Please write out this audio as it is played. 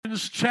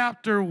Galatians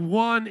chapter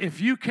 1,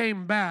 if you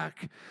came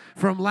back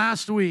from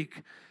last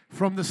week,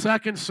 from the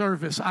second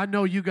service, I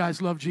know you guys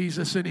love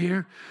Jesus in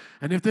here.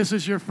 And if this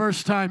is your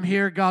first time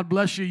here, God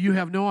bless you. You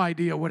have no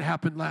idea what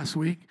happened last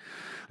week.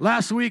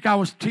 Last week, I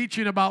was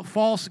teaching about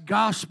false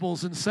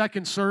gospels in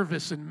second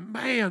service, and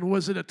man,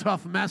 was it a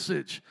tough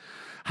message.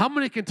 How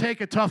many can take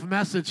a tough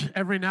message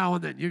every now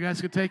and then? You guys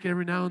can take it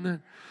every now and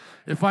then?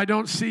 If I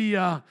don't see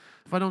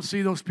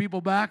those people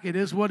back, it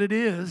is what it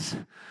is.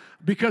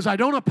 Because I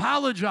don't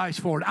apologize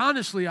for it.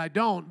 Honestly, I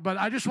don't. But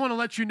I just want to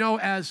let you know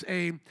as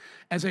a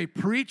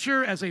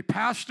preacher, as a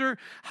pastor,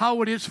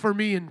 how it is for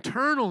me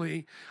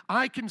internally.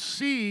 I can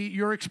see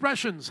your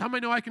expressions. How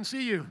many know I can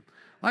see you?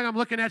 Like I'm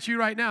looking at you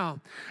right now.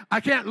 I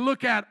can't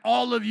look at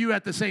all of you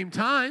at the same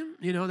time.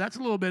 You know, that's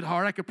a little bit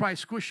hard. I could probably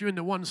squish you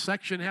into one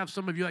section, have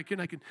some of you, I can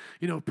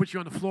put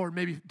you on the floor and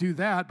maybe do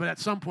that. But at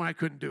some point, I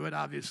couldn't do it,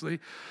 obviously.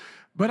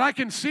 But I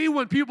can see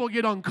when people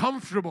get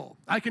uncomfortable.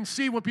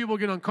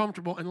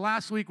 And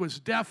last week was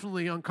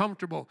definitely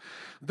uncomfortable.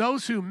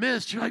 Those who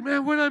missed, you're like,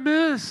 man, what did I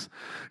miss?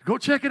 Go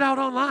check it out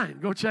online.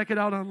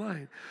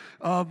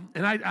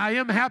 And I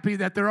am happy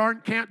that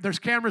there's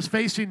cameras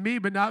facing me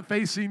but not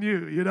facing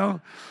you, you know.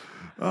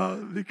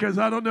 Because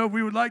I don't know if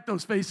we would like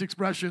those face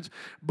expressions.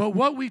 But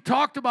what we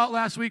talked about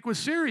last week was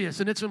serious,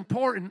 and it's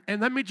important.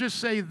 And let me just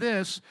say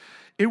this.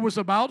 It was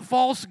about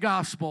false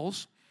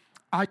gospels.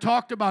 I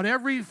talked about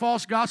every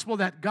false gospel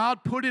that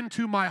God put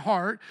into my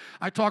heart.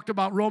 I talked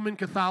about Roman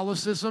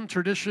Catholicism,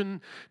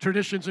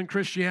 traditions in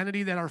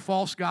Christianity that are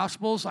false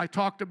gospels. I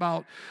talked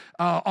about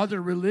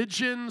other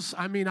religions.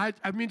 I mean,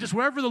 just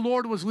wherever the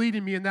Lord was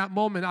leading me in that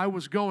moment, I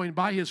was going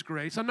by His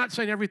grace. I'm not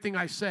saying everything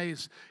I say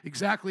is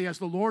exactly as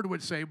the Lord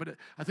would say, but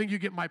I think you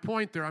get my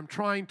point there. I'm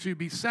trying to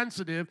be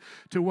sensitive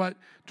to what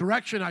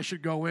direction I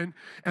should go in.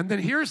 And then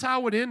here's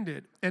how it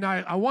ended. And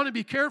I want to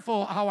be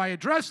careful how I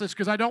address this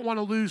because I don't want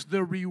to lose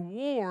the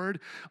reward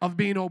of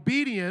being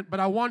obedient, but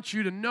I want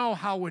you to know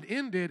how it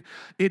ended.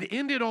 It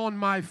ended on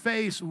my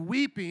face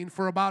weeping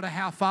for about a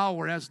half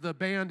hour as the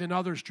band and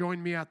others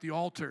joined me at the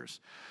altars.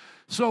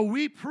 So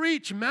we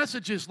preach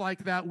messages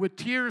like that with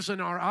tears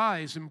in our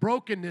eyes and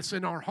brokenness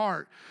in our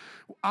heart.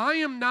 I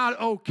am not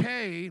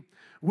okay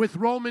with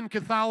Roman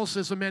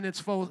Catholicism and its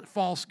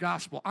false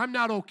gospel. I'm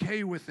not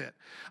okay with it.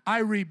 I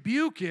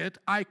rebuke it,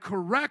 I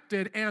correct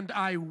it, and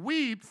I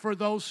weep for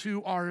those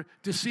who are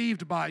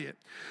deceived by it.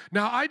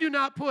 Now, I do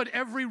not put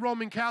every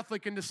Roman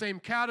Catholic in the same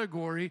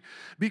category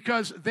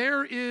because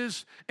there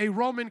is a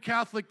Roman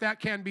Catholic that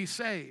can be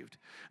saved.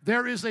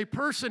 There is a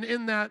person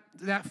in that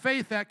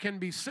faith that can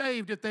be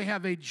saved if they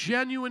have a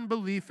genuine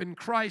belief in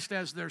Christ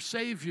as their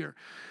Savior.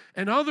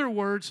 In other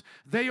words,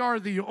 they are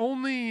the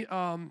only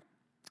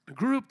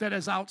group that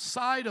is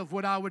outside of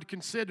what I would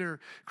consider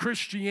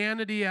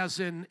Christianity as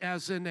in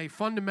a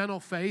fundamental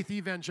faith,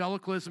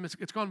 evangelicalism.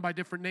 It's gone by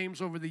different names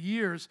over the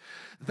years,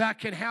 that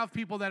can have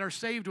people that are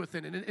saved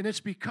within it. And it's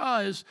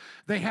because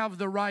they have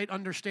the right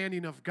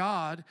understanding of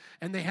God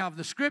and they have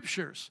the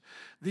scriptures.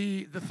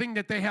 The thing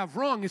that they have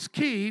wrong is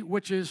key,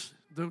 which is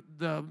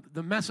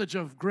the message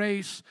of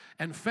grace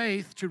and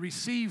faith to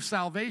receive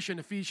salvation,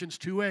 Ephesians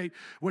 2:8,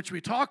 which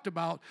we talked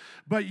about.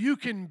 But you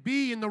can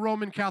be in the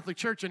Roman Catholic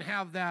Church and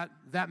have that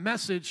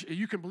message.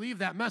 You can believe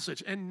that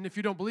message. And if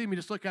you don't believe me,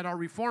 just look at our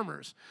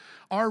reformers.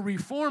 Our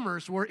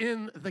reformers were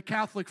in the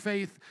Catholic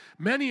faith,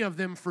 many of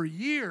them for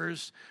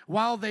years,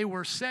 while they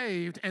were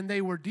saved, and they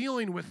were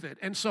dealing with it.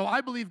 And so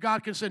I believe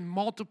God can send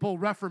multiple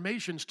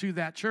reformations to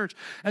that church,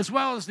 as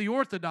well as the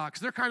Orthodox.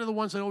 They're kind of the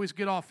ones that always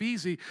get off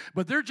easy,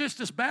 but they're just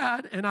as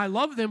bad. And I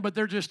love them, but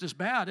they're just as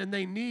bad, and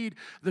they need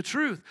the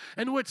truth.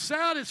 And what's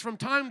sad is from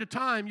time to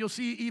time, you'll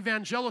see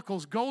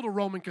evangelicals go to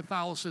Roman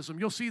Catholicism.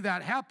 You'll see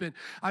that happen.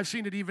 I've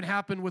seen it even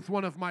happen with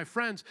one of my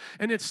friends.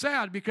 And it's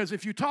sad because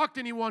if you talk to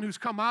anyone who's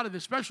come out of it,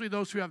 especially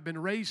those who have been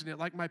raised in it,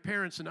 like my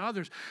parents and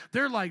others,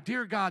 they're like,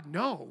 dear God,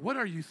 no, what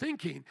are you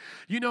thinking?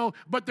 You know,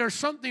 but there's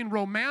something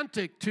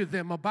romantic to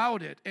them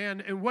about it.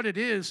 And what it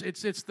is,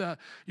 it's the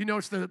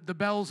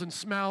bells and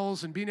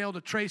smells and being able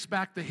to trace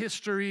back the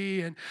history,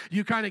 and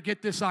you kind of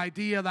get this idea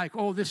like,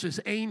 oh, this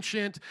is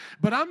ancient.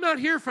 But I'm not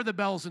here for the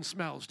bells and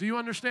smells. Do you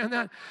understand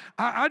that?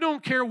 I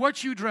don't care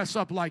what you dress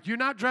up like. You're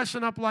not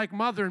dressing up like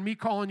mother and me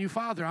calling you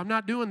father. I'm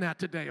not doing that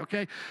today,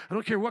 okay? I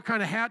don't care what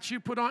kind of hats you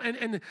put on.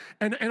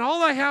 And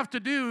all I have to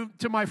do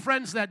to my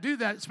friends that do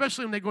that,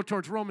 especially when they go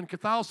towards Roman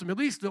Catholicism, at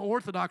least the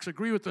Orthodox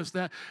agree with us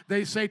that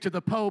they say to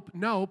the Pope,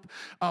 nope,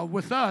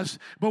 with us.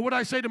 But what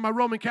I say to my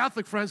Roman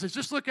Catholic friends is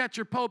just look at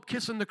your Pope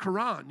kissing the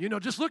Quran. You know,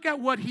 just look at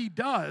what he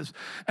does.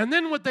 And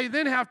then what they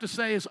then have to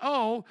say is,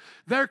 oh,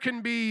 there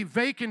can be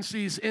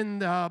vacancies in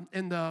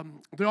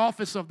the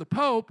office of the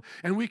Pope,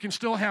 and we can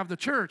still have the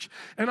church.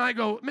 And I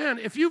go, man,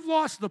 if you've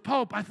lost the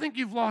Pope, I think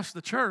you've lost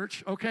the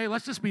church, okay? okay?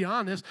 Let's just be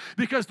honest,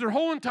 because their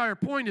whole entire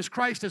point is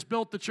Christ has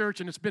built the church,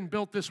 and it's been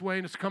built this way,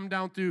 and it's come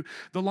down through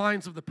the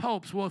lines of the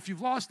popes. Well, if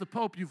you've lost the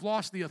pope, you've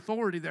lost the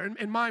authority there,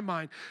 in my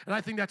mind, and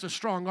I think that's a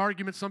strong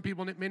argument. Some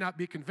people may not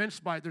be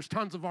convinced by it. There's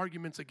tons of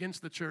arguments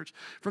against the church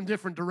from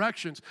different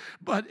directions,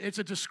 but it's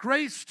a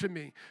disgrace to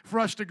me for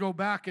us to go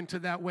back into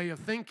that way of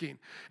thinking.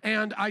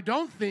 And I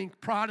don't think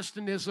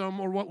Protestantism,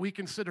 or what we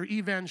consider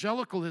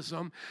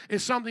evangelicalism,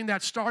 is something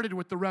that started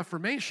with the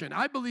Reformation.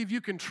 I believe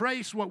you can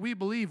trace what we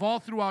believe all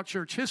throughout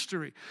church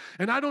history.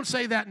 And I don't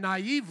say that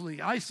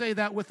naively. I say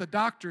that with a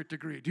doctorate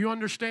degree. Do you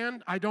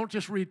understand? I don't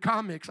just read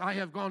comics. I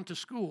have gone to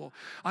school.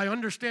 I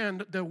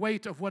understand the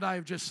weight of what I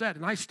have just said,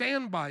 and I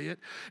stand by it.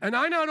 And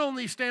I not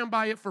only stand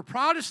by it for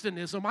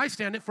Protestantism, I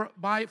stand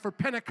by it for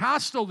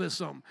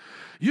Pentecostalism.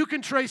 You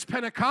can trace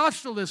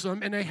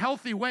Pentecostalism in a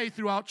healthy way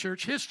throughout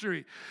church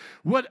history.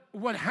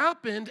 What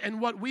happened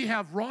and what we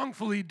have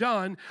wrongfully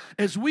done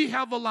is we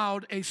have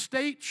allowed a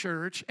state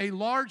church, a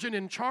large and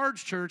in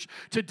charge church,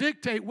 to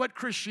dictate what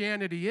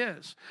Christianity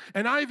is.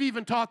 And I've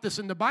even taught this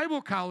in the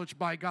Bible college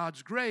by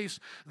God's grace,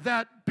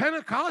 that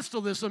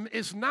Pentecostalism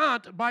is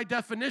not, by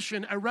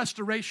definition, a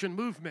restoration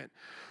movement.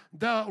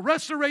 The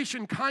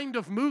restoration kind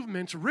of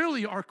movements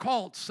really are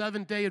called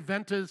Seventh-day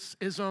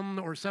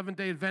Adventism or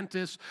Seventh-day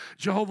Adventists,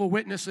 Jehovah's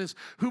Witnesses,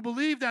 who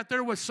believe that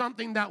there was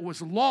something that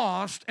was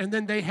lost and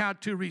then they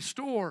had to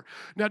restore.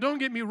 Now, don't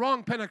get me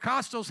wrong,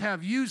 Pentecostals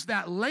have used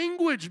that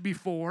language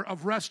before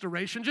of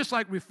restoration, just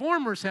like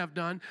reformers have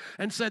done,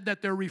 and said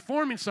that they're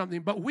reforming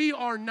something. But we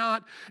are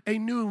not a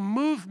new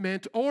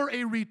movement or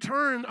a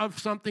return of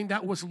something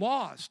that was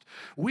lost.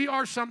 We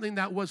are something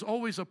that was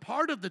always a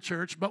part of the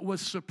church but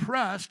was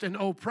suppressed and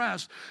oppressed,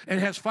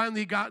 and has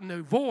finally gotten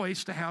a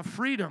voice to have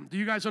freedom. Do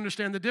you guys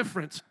understand the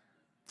difference?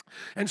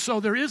 And so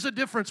there is a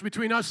difference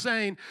between us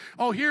saying,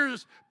 oh,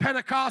 here's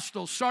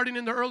Pentecostals starting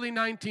in the early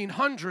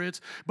 1900s,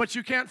 but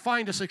you can't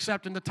find us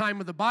except in the time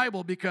of the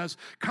Bible, because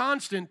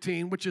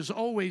Constantine, which is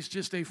always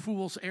just a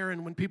fool's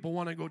errand when people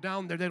want to go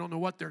down there, they don't know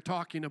what they're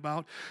talking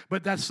about,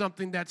 but that's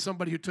something that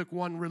somebody who took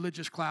one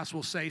religious class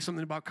will say,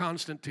 something about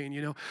Constantine,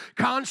 you know.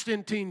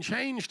 Constantine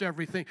changed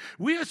everything.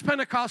 We as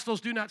Pentecostals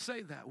do not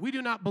say that. We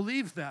do not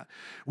believe that.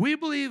 We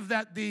believe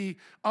that the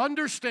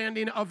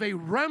understanding of a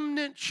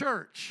remnant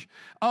church,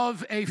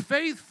 of a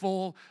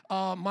faithful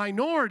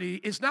minority,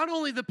 is not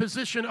only the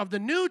position of the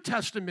New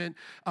Testament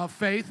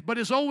faith, but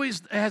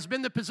has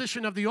been the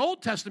position of the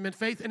Old Testament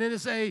faith, and it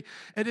is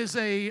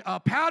a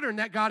pattern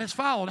that God has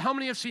followed. How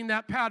many have seen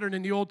that pattern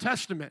in the Old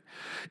Testament?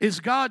 Is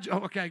God? Oh,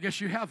 okay, I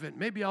guess you haven't.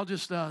 Maybe I'll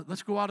just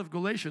let's go out of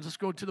Galatians. Let's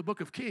go to the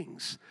book of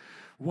Kings.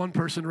 One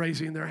person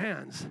raising their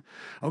hands.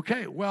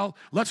 Okay, well,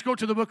 let's go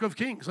to the book of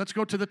Kings. Let's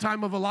go to the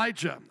time of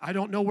Elijah. I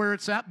don't know where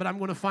it's at, but I'm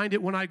going to find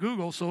it when I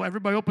Google. So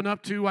everybody open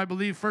up to, I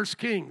believe, 1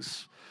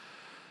 Kings.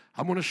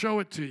 I'm going to show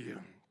it to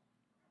you.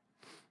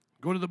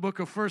 Go to the book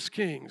of 1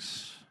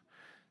 Kings.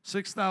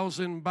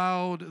 6,000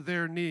 bowed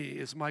their knee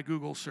is my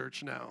Google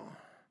search now.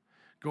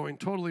 Going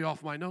totally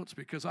off my notes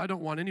because I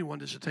don't want anyone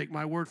to just take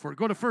my word for it.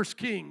 Go to 1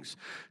 Kings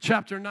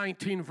chapter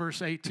 19,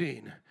 verse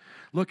 18.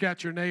 Look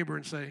at your neighbor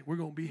and say, we're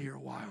going to be here a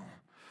while.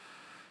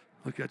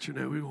 Look at your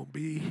neighbor. We're going to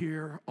be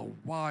here a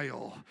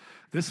while.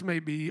 This may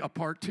be a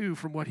part 2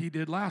 from what he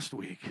did last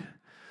week.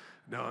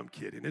 No, I'm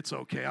kidding. It's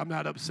okay. I'm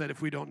not upset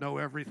if we don't know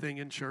everything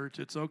in church.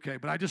 It's okay.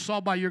 But I just saw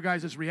by your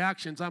guys'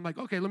 reactions, I'm like,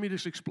 okay, let me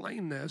just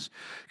explain this,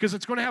 because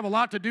it's going to have a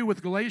lot to do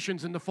with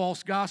Galatians and the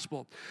false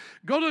gospel.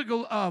 Go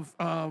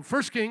to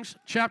 1 Kings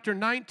chapter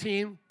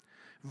 19,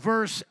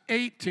 verse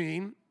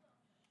 18.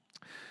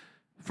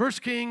 1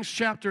 Kings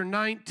chapter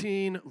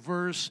 19,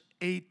 verse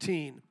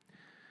 18.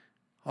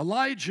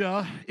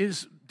 Elijah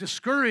is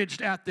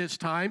discouraged at this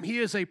time. He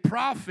is a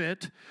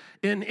prophet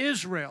in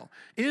Israel.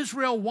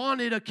 Israel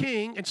wanted a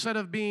king instead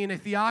of being a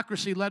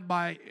theocracy led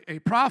by a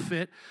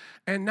prophet,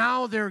 and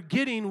now they're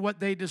getting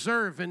what they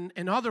deserve. And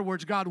in other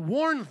words, God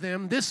warned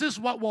them, this is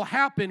what will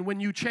happen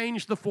when you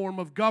change the form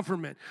of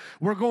government.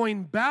 We're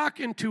going back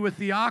into a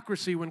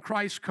theocracy when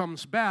Christ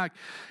comes back.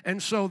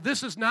 And so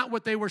this is not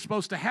what they were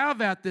supposed to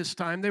have at this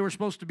time. They were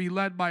supposed to be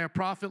led by a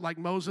prophet like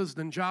Moses,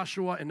 then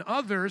Joshua, and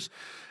others.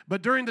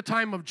 But during the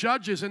time of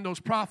Judges and those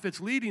prophets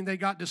leading, they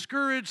got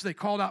discouraged. They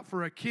called out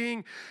for a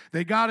king.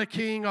 They got a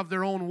king of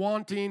their own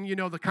wanting. You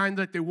know, the kind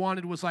that they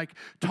wanted was like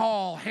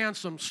tall,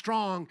 handsome,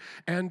 strong,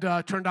 and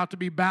turned out to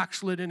be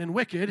backslidden and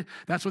wicked.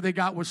 That's what they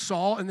got was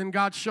Saul. And then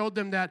God showed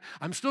them that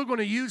I'm still going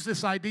to use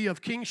this idea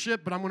of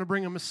kingship, but I'm going to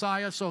bring a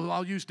Messiah, so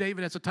I'll use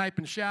David as a type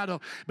and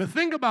shadow. But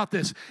think about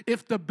this.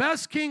 If the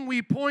best king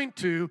we point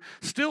to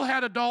still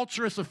had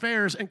adulterous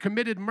affairs and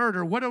committed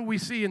murder, what do we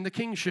see in the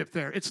kingship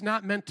there? It's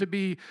not meant to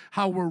be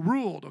how we're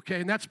ruled,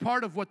 okay? And that's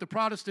part of what the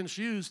Protestants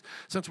used,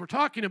 since we're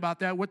talking about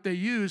that, what they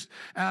used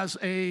as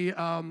a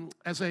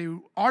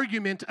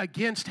argument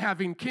against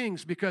having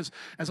kings, because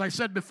as I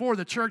said before,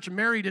 the church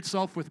married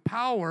itself with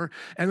power,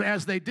 and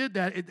as they did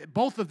that,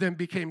 both of them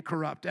became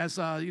corrupt. As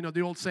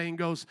the old saying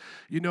goes,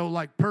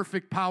 like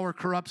perfect power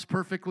corrupts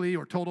perfectly,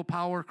 or total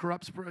power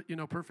corrupts,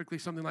 perfectly,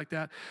 something like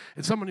that.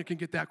 And someone who can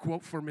get that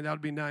quote for me, that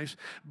would be nice.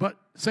 But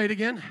say it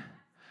again.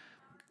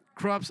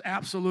 Corrupts,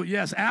 absolute.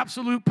 Yes,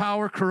 absolute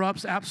power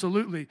corrupts,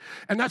 absolutely.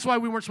 And that's why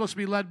we weren't supposed to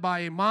be led by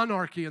a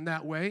monarchy in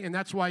that way. And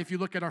that's why if you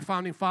look at our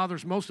founding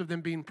fathers, most of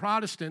them being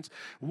Protestants,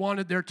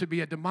 wanted there to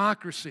be a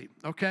democracy,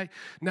 okay?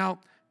 Now,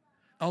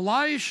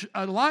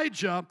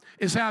 Elijah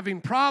is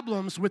having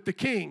problems with the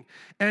king,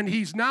 and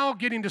he's now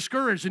getting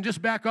discouraged. And just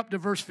back up to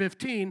verse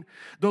 15.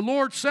 The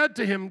Lord said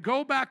to him,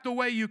 go back the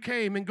way you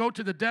came and go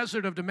to the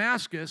desert of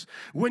Damascus.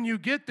 When you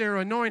get there,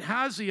 anoint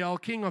Hazael,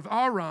 king of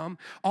Aram.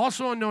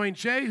 Also anoint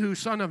Jehu,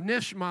 son of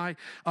Nishmi,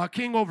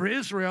 king over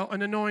Israel.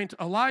 And anoint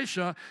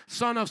Elisha,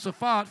 son of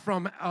Shaphat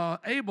from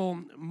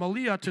Abel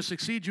Maliah to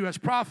succeed you as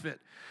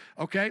prophet.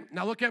 Okay,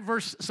 now look at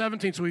verse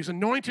 17. So he's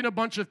anointing a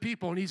bunch of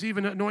people, and he's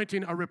even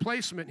anointing a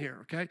replacement here,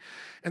 okay?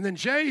 And then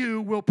Jehu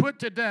will put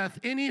to death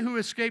any who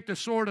escaped the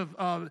sword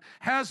of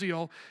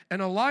Hazael,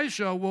 and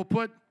Elisha will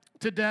put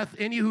to death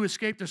any who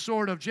escaped the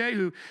sword of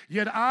Jehu.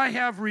 Yet I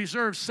have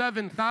reserved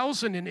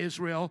 7,000 in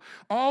Israel,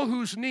 all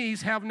whose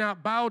knees have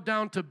not bowed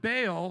down to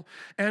Baal,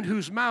 and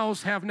whose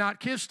mouths have not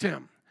kissed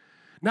him.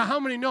 Now, how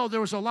many know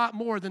there was a lot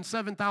more than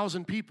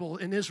 7,000 people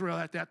in Israel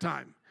at that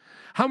time?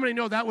 How many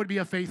know that would be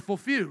a faithful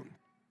few?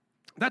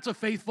 That's a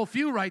faithful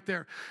few right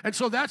there. And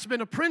so that's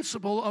been a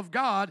principle of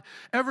God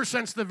ever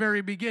since the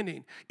very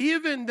beginning.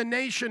 Even the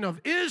nation of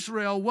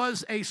Israel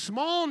was a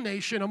small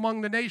nation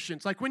among the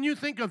nations. Like when you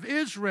think of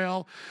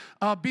Israel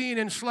being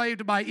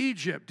enslaved by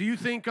Egypt, do you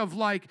think of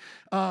like,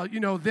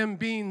 them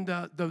being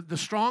the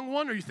strong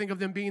one, or you think of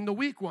them being the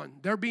weak one?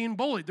 They're being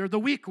bullied. They're the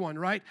weak one,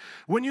 right?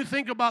 When you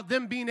think about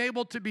them being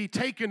able to be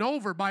taken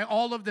over by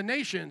all of the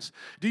nations,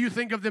 do you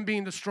think of them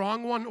being the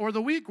strong one or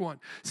the weak one?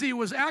 See, it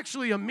was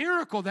actually a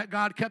miracle that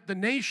God kept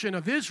the nation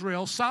of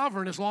Israel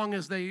sovereign as long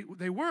as they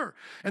were.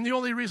 And the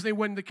only reason they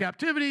went into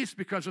captivity is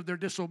because of their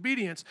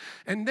disobedience.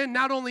 And then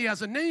not only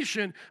as a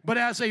nation, but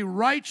as a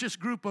righteous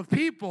group of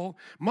people,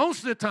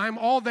 most of the time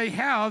all they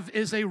have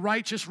is a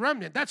righteous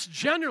remnant. That's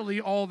generally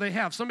all they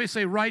have. Somebody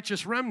say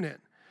righteous remnant.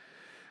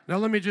 Now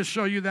let me just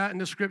show you that in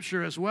the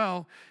scripture as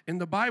well, in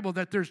the Bible,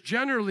 that there's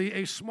generally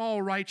a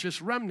small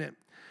righteous remnant.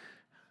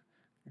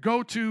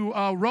 Go to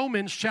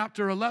Romans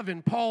chapter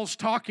 11. Paul's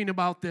talking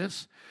about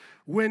this.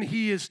 When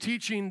he is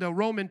teaching the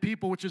Roman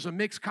people, which is a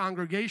mixed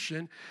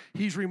congregation,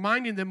 he's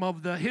reminding them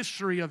of the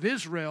history of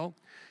Israel,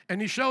 and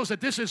he shows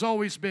that this has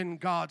always been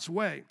God's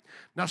way.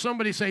 Now,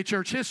 somebody say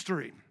church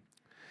history.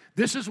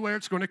 This is where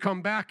it's going to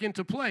come back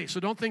into play. So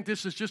don't think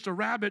this is just a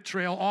rabbit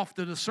trail off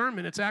to the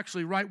sermon. It's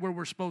actually right where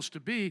we're supposed to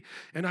be,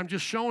 and I'm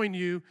just showing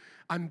you,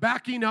 I'm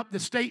backing up the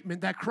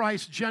statement that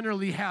Christ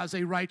generally has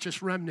a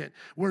righteous remnant.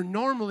 We're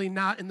normally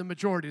not in the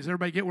majority. Does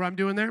everybody get what I'm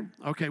doing there?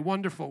 Okay,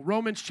 wonderful.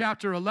 Romans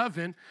chapter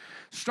 11,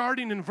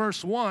 starting in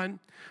verse 1,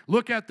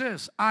 look at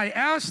this. I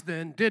ask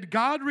then, did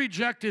God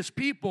reject his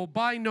people?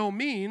 By no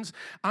means.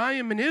 I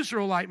am an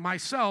Israelite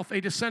myself,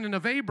 a descendant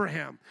of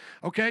Abraham.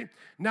 Okay,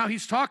 now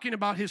he's talking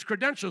about his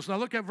credentials. Now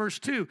look at verse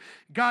 2.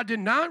 God did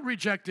not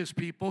reject his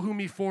people whom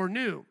he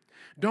foreknew.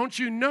 Don't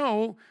you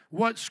know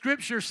what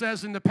Scripture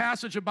says in the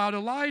passage about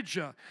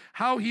Elijah?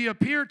 How he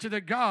appeared to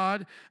the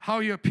God, how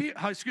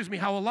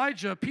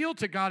Elijah appealed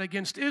to God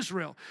against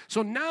Israel.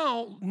 So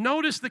now,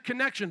 notice the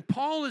connection.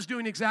 Paul is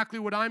doing exactly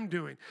what I'm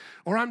doing,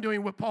 or I'm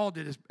doing what Paul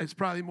did. It's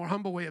probably a more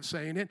humble way of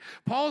saying it.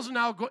 Paul is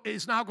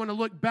now going to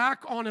look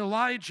back on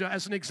Elijah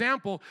as an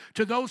example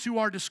to those who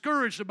are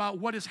discouraged about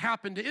what has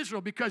happened to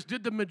Israel. Because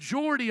did the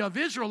majority of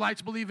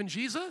Israelites believe in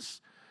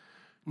Jesus?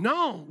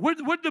 No. What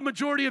did the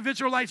majority of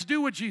Israelites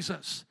do with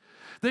Jesus?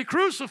 They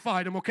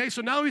crucified him, okay?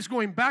 So now he's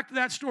going back to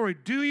that story.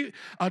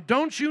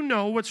 Don't you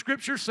know what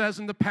Scripture says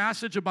in the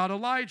passage about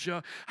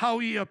Elijah, how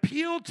he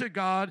appealed to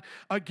God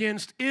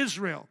against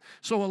Israel?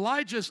 So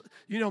Elijah's,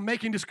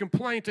 making this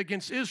complaint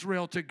against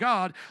Israel to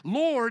God.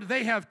 Lord,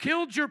 they have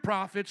killed your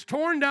prophets,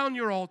 torn down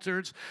your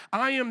altars.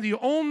 I am the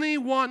only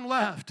one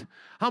left.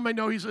 How many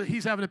know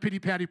he's having a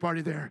pity-patty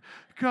party there?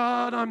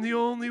 God, I'm the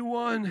only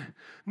one.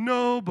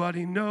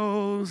 Nobody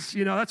knows.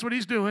 That's what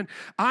he's doing.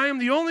 I am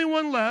the only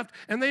one left,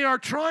 and they are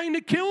trying to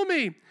kill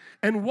me.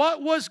 And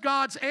what was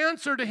God's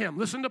answer to him?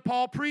 Listen to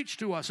Paul preach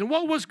to us. And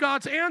what was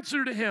God's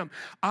answer to him?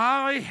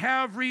 I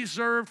have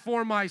reserved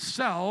for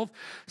myself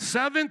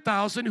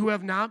 7,000 who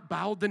have not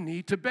bowed the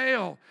knee to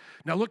Baal.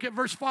 Now look at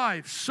verse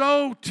 5.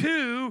 So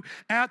too,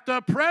 at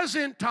the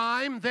present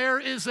time, there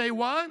is a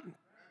what?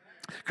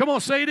 Come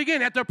on, say it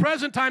again. At the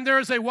present time, there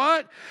is a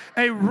what?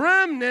 A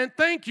remnant,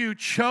 thank you,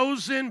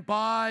 chosen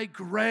by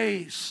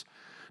grace.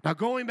 Now,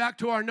 going back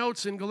to our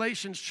notes in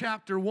Galatians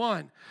chapter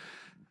 1,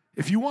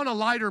 if you want a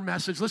lighter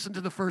message, listen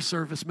to the first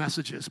service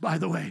messages, by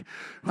the way.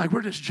 Like,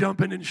 we're just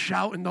jumping and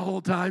shouting the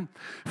whole time.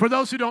 For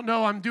those who don't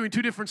know, I'm doing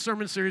 2 different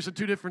sermon series and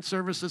 2 different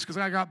services because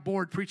I got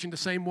bored preaching the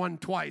same one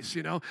twice,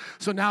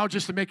 So now,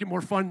 just to make it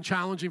more fun and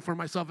challenging for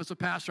myself as a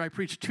pastor, I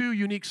preach 2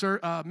 unique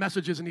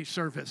messages in each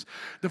service.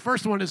 The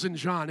first one is in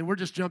John, and we're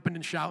just jumping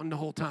and shouting the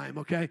whole time,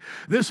 okay?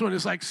 This one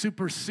is like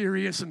super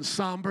serious and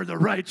somber, the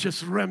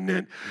righteous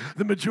remnant.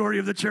 The majority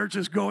of the church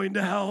is going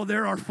to hell.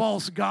 There are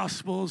false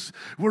gospels.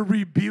 We're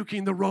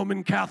rebuking the Roman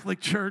Roman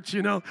Catholic Church,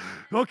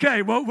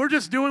 Okay, well, we're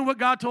just doing what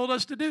God told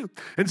us to do.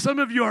 And some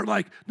of you are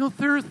like, no,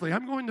 seriously,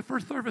 I'm going to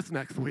first service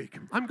next week.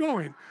 I'm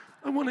going.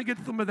 I want to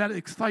get some of that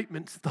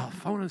excitement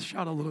stuff. I want to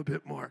shout a little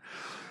bit more.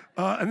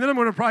 And then I'm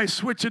going to probably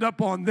switch it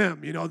up on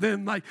them,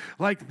 Then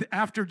like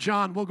after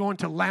John, we'll go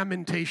into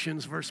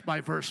Lamentations verse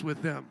by verse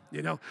with them,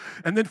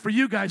 And then for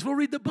you guys, we'll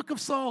read the book of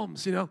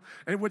Psalms,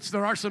 in which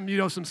there are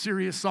some, some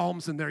serious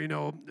Psalms in there,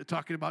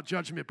 talking about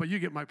judgment. But you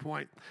get my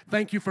point.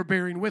 Thank you for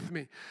bearing with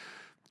me.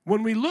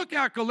 When we look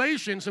at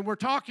Galatians and we're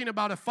talking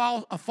about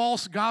a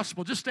false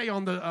gospel, just stay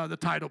on the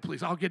title,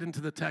 please. I'll get into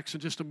the text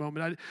in just a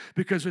moment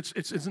because it's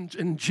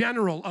in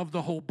general of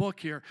the whole book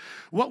here.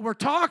 What we're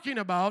talking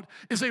about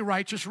is a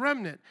righteous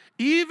remnant.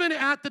 Even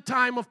at the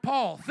time of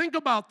Paul, think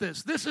about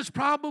this. This is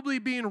probably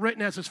being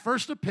written as his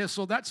first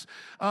epistle. That's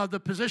the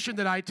position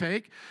that I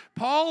take.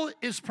 Paul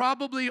is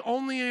probably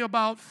only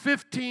about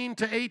 15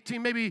 to 18,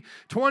 maybe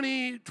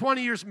 20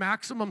 years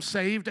maximum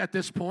saved at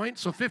this point.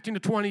 So 15 to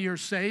 20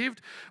 years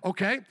saved,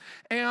 okay?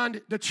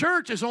 And the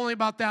church is only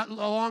about that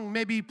long,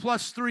 maybe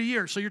plus 3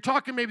 years. So you're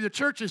talking maybe the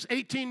church is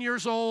 18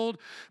 years old.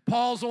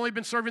 Paul's only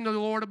been serving the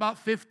Lord about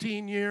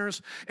 15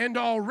 years. And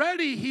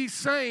already he's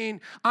saying,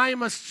 I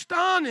am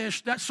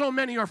astonished that so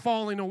many are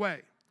falling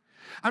away.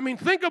 I mean,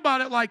 think about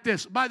it like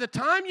this. By the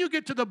time you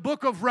get to the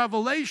book of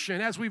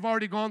Revelation, as we've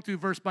already gone through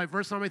verse by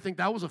verse, I think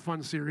that was a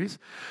fun series,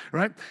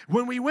 right?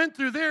 When we went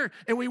through there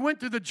and we went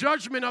through the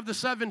judgment of the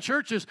 7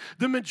 churches,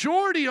 the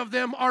majority of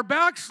them are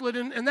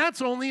backslidden, and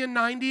that's only in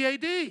 90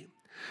 AD.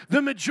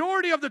 The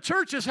majority of the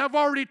churches have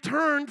already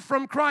turned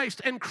from Christ,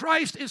 and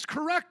Christ is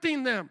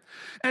correcting them.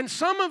 And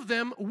some of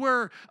them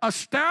were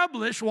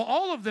established, well,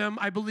 all of them,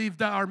 I believe,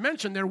 that are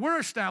mentioned there were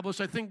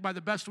established, I think, by the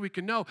best we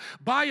can know,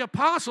 by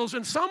apostles,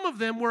 and some of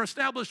them were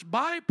established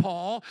by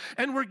Paul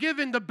and were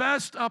given the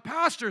best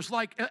pastors,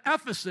 like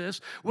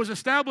Ephesus was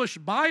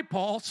established by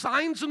Paul,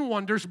 signs and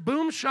wonders,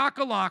 boom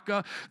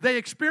shakalaka. They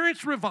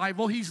experienced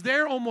revival. He's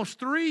there almost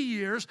 3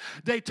 years.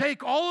 They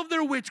take all of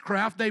their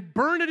witchcraft, they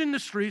burn it in the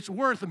streets,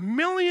 worth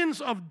millions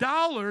of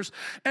dollars,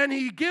 and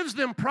he gives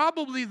them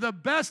probably the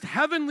best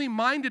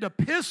heavenly-minded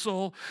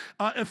epistle,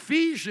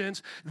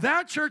 Ephesians.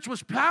 That church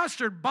was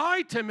pastored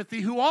by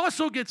Timothy, who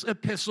also gets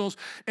epistles,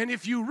 and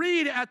if you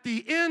read at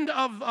the end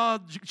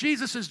of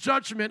Jesus'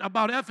 judgment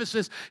about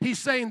Ephesus, he's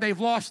saying they've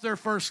lost their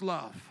first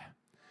love.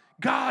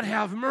 God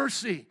have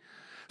mercy.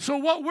 So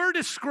what we're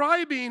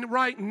describing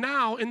right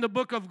now in the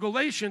book of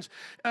Galatians,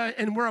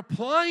 and we're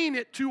applying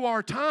it to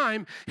our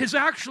time, has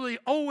actually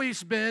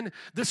always been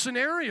the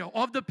scenario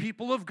of the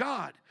people of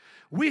God.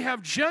 We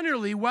have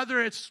generally, whether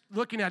it's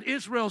looking at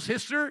Israel's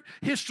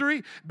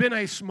history, been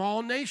a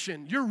small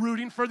nation. You're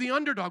rooting for the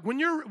underdog. When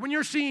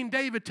you're seeing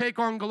David take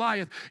on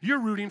Goliath, you're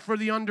rooting for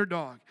the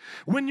underdog.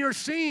 When you're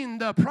seeing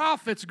the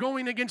prophets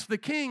going against the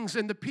kings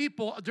and the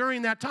people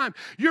during that time,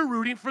 you're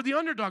rooting for the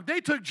underdog. They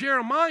took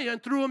Jeremiah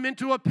and threw him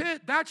into a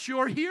pit. That's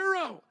your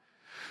hero.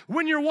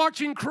 When you're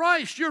watching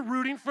Christ, you're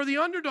rooting for the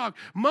underdog.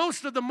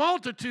 Most of the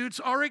multitudes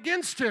are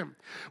against him.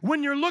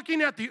 When you're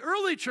looking at the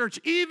early church,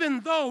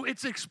 even though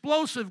it's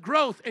explosive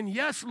growth, and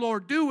yes,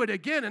 Lord, do it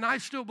again, and I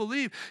still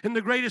believe in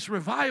the greatest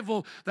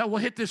revival that will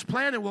hit this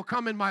planet will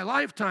come in my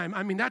lifetime.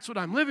 I mean, that's what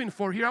I'm living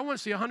for here. I want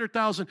to see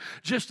 100,000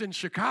 just in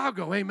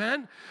Chicago,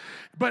 amen?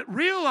 But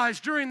realize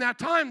during that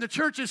time, the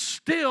church is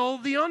still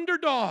the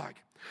underdog.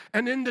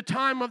 And in the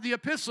time of the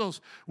epistles,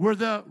 we're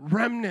the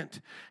remnant.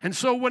 And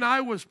so when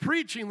I was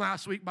preaching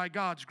last week by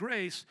God's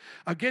grace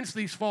against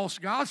these false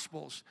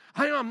gospels,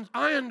 I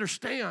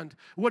understand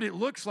what it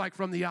looks like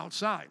from the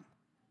outside.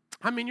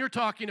 I mean, you're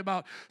talking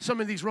about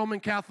some of these Roman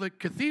Catholic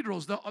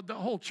cathedrals. The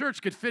whole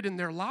church could fit in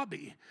their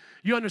lobby.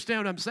 You understand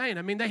what I'm saying?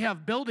 I mean, they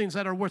have buildings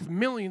that are worth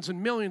millions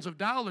and millions of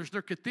dollars.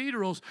 Their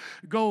cathedrals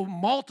go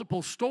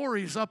multiple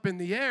stories up in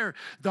the air.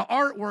 The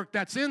artwork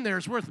that's in there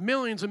is worth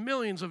millions and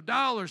millions of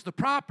dollars. The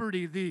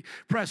property, the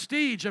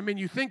prestige. I mean,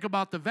 you think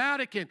about the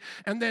Vatican,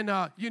 and then,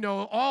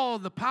 all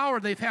of the power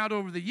they've had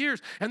over the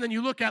years. And then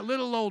you look at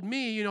little old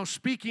me,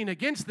 speaking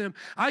against them.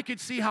 I could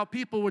see how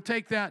people would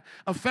take that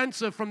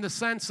offensive from the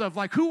sense of,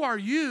 like, who are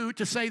you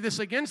to say this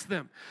against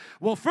them?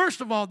 Well, first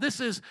of all,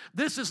 this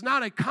is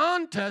not a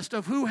contest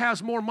of who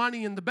has more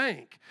money in the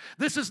bank.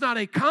 This is not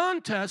a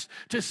contest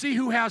to see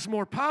who has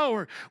more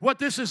power. What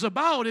this is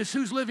about is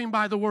who's living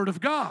by the word of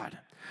God.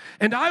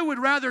 And I would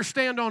rather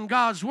stand on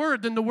God's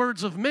word than the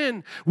words of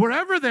men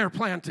wherever they're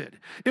planted.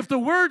 If the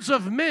words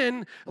of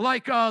men,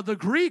 like the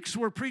Greeks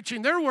were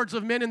preaching their words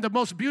of men in the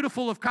most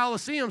beautiful of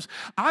Colosseums,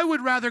 I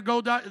would rather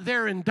go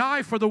there and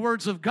die for the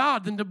words of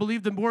God than to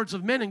believe the words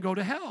of men and go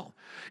to hell.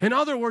 In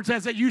other words,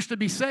 as it used to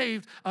be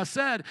said,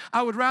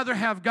 I would rather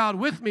have God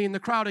with me and the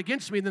crowd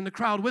against me than the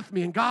crowd with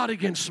me and God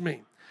against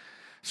me.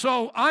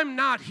 So I'm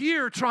not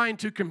here trying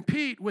to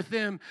compete with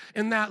them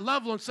in that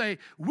level and say,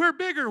 we're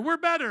bigger, we're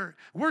better,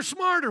 we're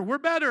smarter, we're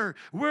better,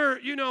 we're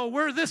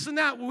this and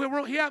that,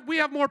 we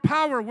have more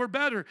power, we're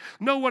better.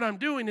 No, what I'm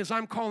doing is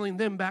I'm calling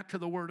them back to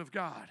the Word of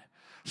God.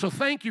 So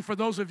thank you for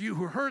those of you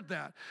who heard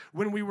that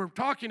when we were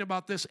talking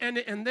about this. And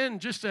then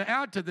just to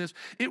add to this,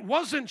 it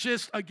wasn't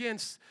just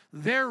against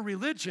their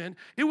religion,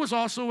 it was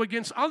also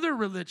against other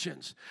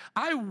religions.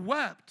 I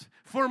wept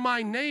for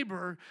my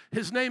neighbor.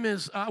 His name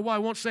is, I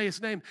won't say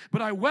his name,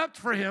 but I wept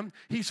for him.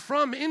 He's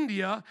from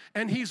India,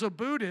 and he's a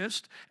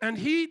Buddhist, and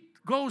he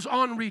goes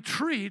on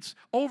retreats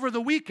over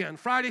the weekend,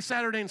 Friday,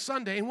 Saturday, and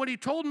Sunday. And what he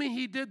told me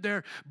he did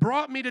there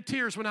brought me to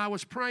tears when I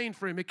was praying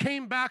for him. It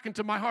came back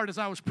into my heart as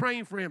I was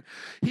praying for him.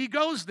 He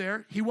goes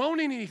there. He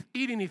won't eat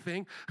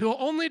anything. He'll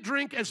only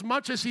drink as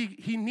much as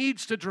he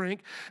needs to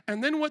drink.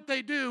 And then what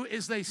they do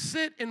is they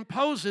sit in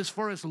poses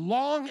for as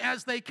long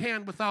as they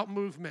can without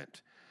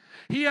movement.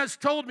 He has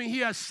told me he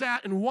has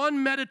sat in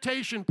one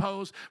meditation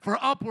pose for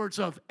upwards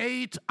of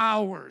 8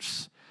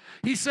 hours.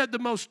 He said the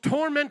most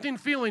tormenting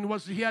feeling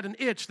was he had an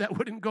itch that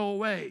wouldn't go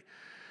away.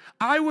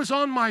 I was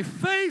on my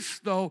face,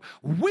 though,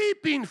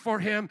 weeping for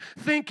him,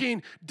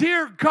 thinking,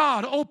 dear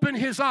God, open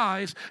his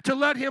eyes to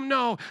let him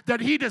know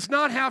that he does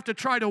not have to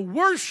try to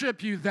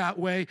worship you that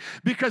way,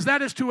 because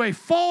that is to a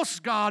false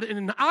God and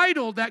an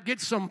idol that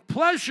gets some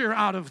pleasure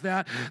out of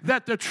that,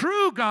 that the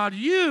true God,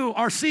 you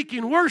are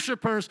seeking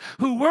worshipers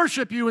who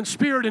worship you in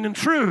spirit and in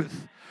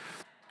truth.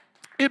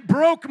 It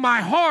broke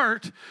my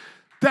heart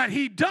that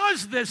he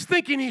does this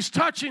thinking he's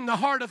touching the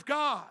heart of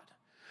God.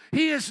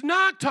 He is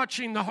not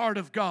touching the heart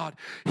of God.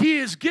 He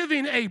is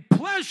giving a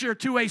pleasure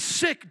to a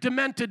sick,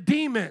 demented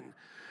demon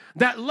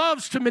that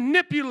loves to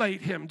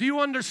manipulate him. Do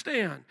you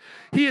understand?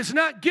 He is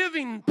not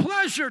giving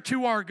pleasure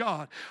to our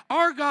God.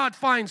 Our God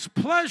finds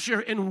pleasure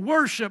in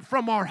worship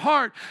from our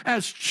heart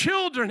as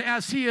children,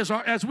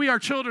 as we are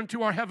children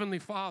to our Heavenly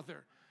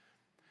Father.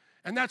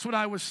 And that's what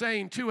I was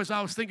saying, too, as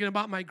I was thinking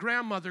about my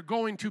grandmother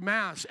going to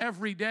Mass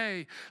every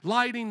day,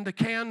 lighting the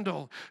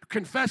candle,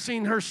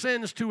 confessing her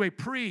sins to a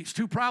priest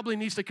who probably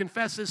needs to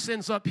confess his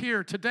sins up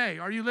here today.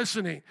 Are you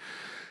listening?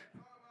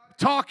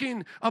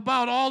 Talking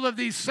about all of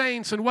these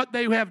saints and what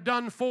they have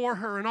done for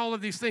her and all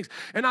of these things.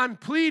 And I'm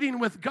pleading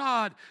with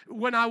God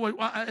when I was,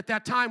 at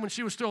that time when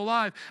she was still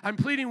alive, I'm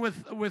pleading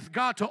with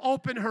God to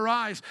open her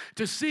eyes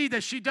to see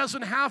that she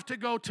doesn't have to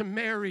go to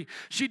Mary.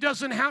 She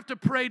doesn't have to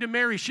pray to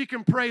Mary. She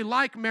can pray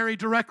like Mary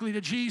directly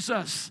to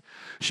Jesus.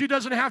 She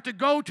doesn't have to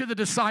go to the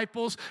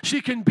disciples.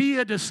 She can be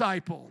a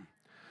disciple.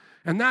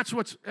 And that's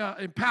what's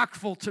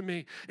impactful to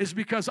me, is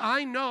because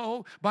I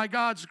know by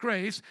God's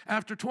grace,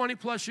 after 20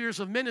 plus years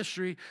of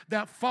ministry,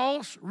 that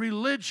false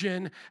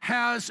religion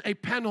has a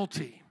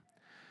penalty.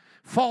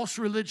 False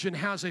religion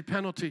has a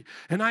penalty.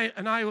 And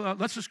I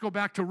let's just go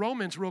back to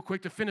Romans real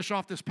quick to finish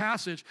off this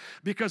passage,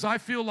 because I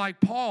feel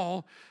like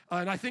Paul,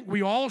 and I think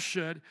we all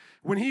should,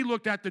 when he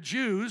looked at the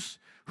Jews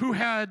who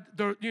had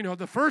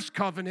the first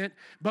covenant,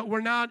 but were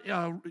not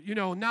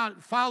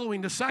not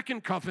following the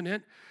second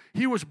covenant,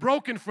 he was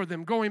broken for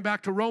them. Going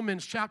back to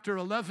Romans chapter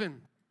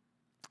 11.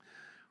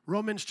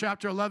 Romans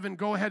chapter 11,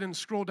 go ahead and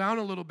scroll down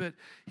a little bit.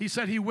 He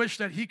said he wished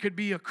that he could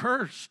be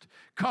accursed,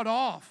 cut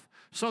off,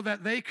 so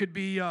that they could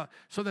be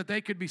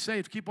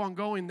saved. Keep on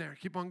going there.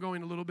 Keep on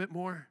going a little bit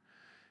more.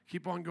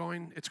 Keep on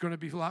going. It's going to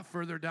be a lot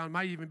further down. It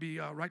might even be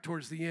right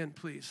towards the end,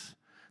 please.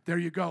 There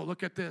you go.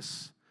 Look at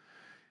this.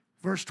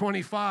 Verse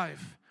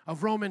 25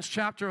 of Romans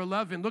chapter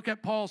 11. Look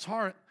at Paul's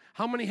heart.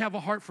 How many have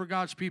a heart for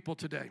God's people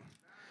today?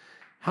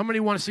 How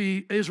many want to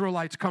see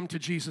Israelites come to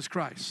Jesus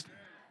Christ?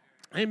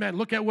 Amen.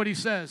 Look at what he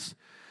says.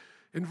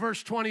 In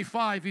verse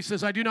 25, he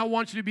says, I do not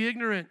want you to be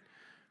ignorant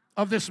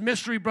of this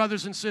mystery,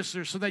 brothers and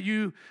sisters, so that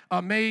you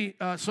may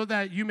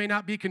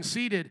not be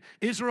conceited.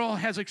 Israel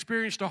has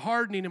experienced a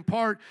hardening in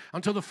part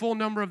until the full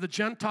number of the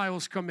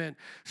Gentiles come in.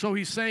 So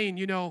he's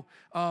saying,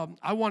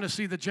 I want to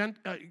see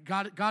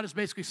God is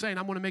basically saying,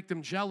 I'm going to make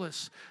them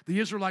jealous.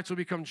 The Israelites will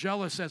become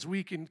jealous as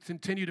we can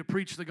continue to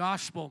preach the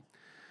gospel.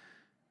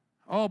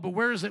 Oh, but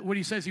where is it when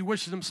he says he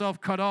wishes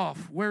himself cut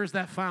off? Where is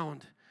that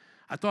found?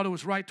 I thought it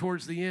was right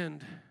towards the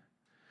end,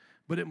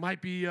 but it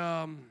might be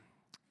in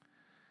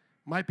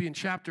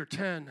chapter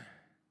 10.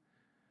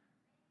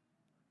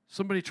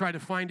 Somebody try to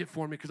find it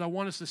for me, because I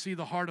want us to see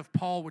the heart of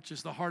Paul, which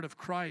is the heart of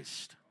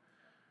Christ.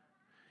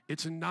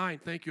 It's in 9.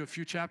 Thank you. A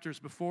few chapters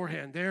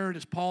beforehand. There it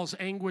is, Paul's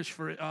anguish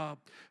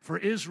for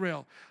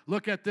Israel.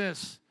 Look at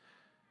this.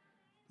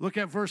 Look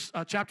at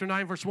chapter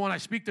 9, verse 1. I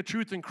speak the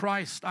truth in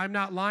Christ. I'm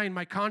not lying.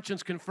 My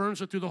conscience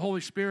confirms it through the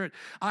Holy Spirit.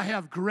 I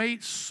have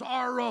great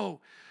sorrow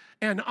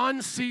and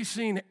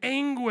unceasing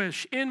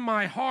anguish in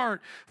my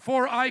heart,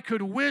 for I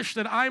could wish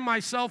that I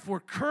myself were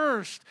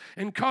cursed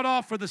and cut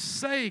off for the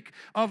sake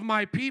of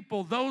my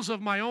people, those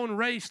of my own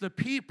race, the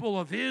people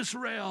of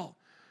Israel.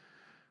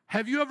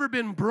 Have you ever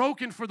been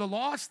broken for the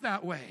lost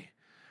that way?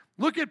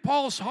 Look at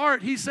Paul's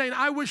heart. He's saying,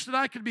 I wish that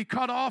I could be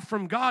cut off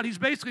from God. He's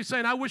basically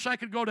saying, I wish I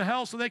could go to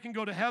hell so they can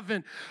go to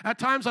heaven. At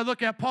times I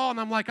look at Paul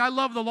and I'm like, I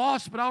love the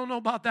lost, but I don't know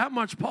about that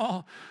much,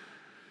 Paul.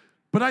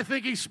 But I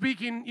think he's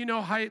speaking,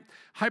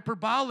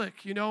 hyperbolic,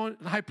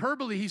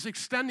 hyperbole. He's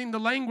extending the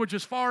language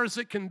as far as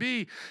it can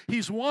be.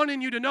 He's wanting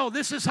you to know,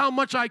 this is how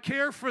much I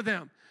care for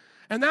them.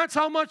 And that's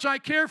how much I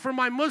care for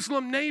my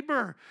Muslim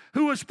neighbor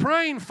who is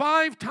praying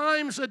 5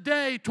 times a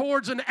day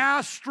towards an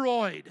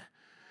asteroid.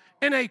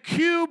 in a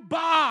cube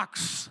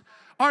box.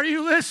 Are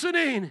you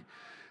listening?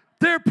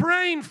 They're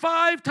praying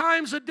 5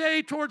 times a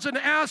day towards an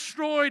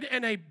asteroid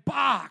in a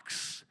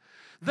box.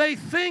 They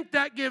think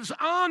that gives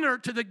honor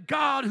to the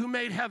God who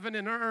made heaven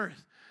and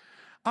earth.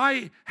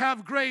 I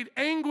have great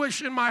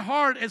anguish in my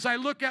heart as I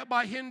look at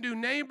my Hindu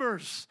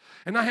neighbors,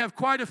 and I have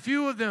quite a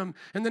few of them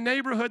in the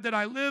neighborhood that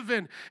I live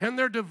in, and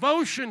their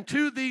devotion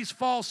to these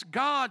false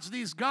gods.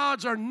 These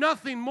gods are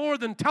nothing more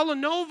than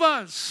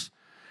telenovas.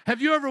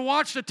 Have you ever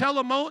watched a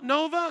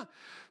telenova?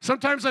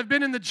 Sometimes I've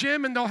been in the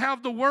gym and they'll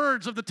have the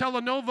words of the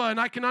telenova, and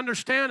I can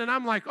understand, and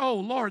I'm like, oh,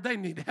 Lord, they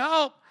need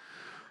help.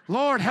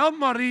 Lord, help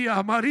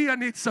Maria. Maria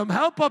needs some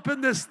help up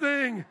in this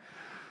thing.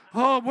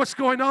 Oh, what's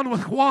going on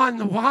with Juan?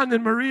 Juan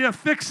and Maria,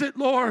 fix it,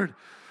 Lord.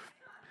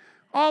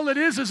 All it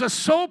is a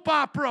soap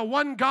opera.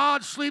 One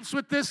God sleeps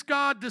with this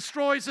God,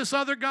 destroys this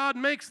other God,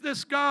 makes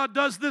this God,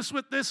 does this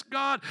with this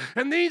God.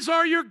 And these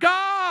are your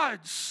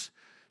gods,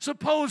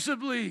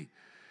 supposedly.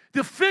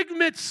 The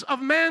figments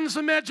of man's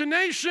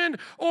imagination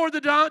or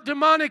the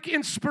demonic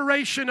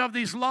inspiration of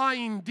these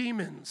lying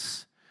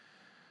demons.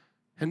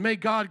 And may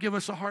God give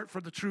us a heart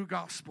for the true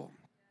gospel.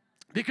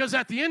 Because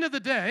at the end of the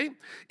day,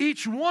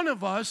 each one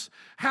of us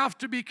have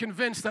to be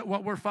convinced that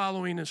what we're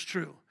following is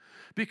true.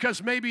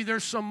 Because maybe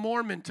there's some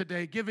Mormon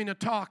today giving a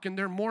talk in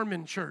their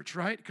Mormon church,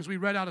 right? Because we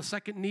read out of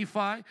 2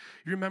 Nephi.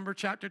 You remember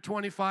chapter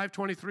 25,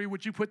 23.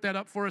 Would you put that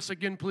up for us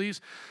again, please?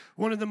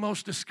 One of the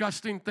most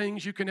disgusting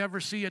things you can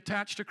ever see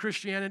attached to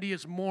Christianity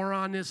is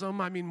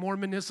Mormonism.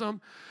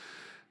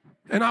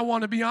 And I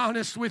want to be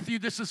honest with you,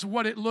 this is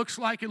what it looks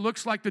like. It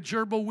looks like the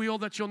gerbil wheel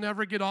that you'll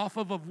never get off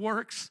of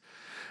works.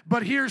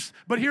 But here's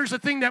the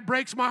thing that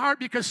breaks my heart,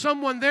 because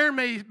someone there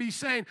may be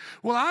saying,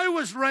 well, I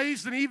was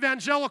raised an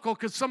evangelical,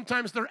 because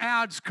sometimes their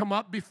ads come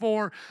up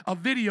before a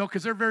video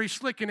because they're very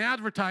slick in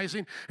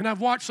advertising. And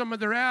I've watched some of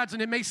their ads,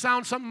 and it may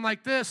sound something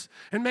like this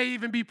and may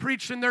even be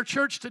preached in their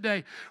church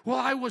today. Well,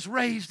 I was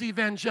raised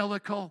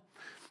evangelical.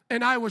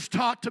 And I was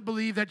taught to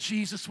believe that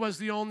Jesus was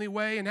the only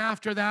way, and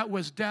after that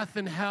was death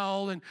and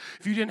hell, and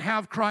if you didn't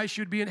have Christ,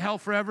 you'd be in hell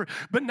forever.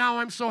 But now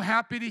I'm so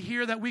happy to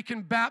hear that we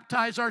can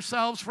baptize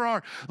ourselves for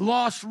our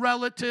lost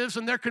relatives,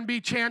 and there can be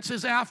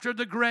chances after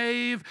the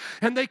grave,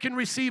 and they can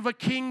receive a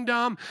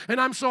kingdom. And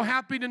I'm so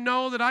happy to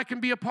know that I can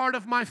be a part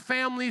of my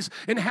family's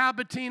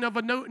inhabiting of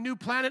a new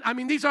planet. I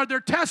mean, these are their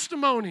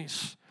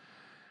testimonies.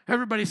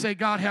 Everybody say,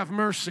 God have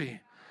mercy.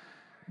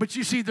 But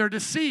you see, they're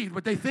deceived,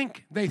 but they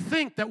think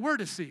that we're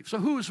deceived. So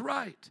who's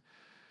right?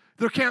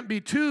 There can't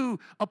be 2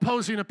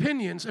 opposing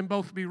opinions and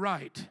both be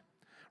right.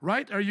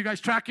 Right? Are you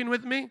guys tracking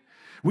with me?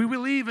 We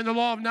believe in the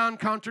law of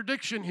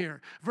non-contradiction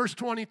here. Verse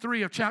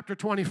 23 of chapter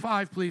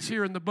 25, please,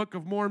 here in the Book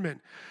of Mormon.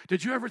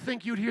 Did you ever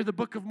think you'd hear the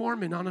Book of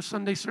Mormon on a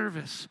Sunday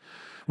service?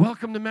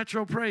 Welcome to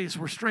Metro Praise,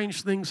 where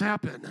strange things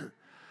happen.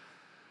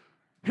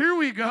 Here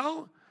we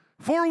go.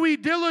 For we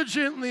labor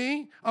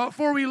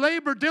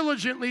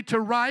diligently to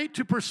write,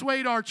 to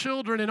persuade our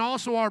children and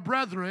also our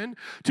brethren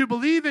to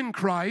believe in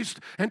Christ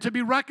and to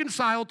be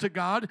reconciled to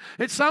God.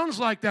 It sounds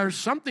like there's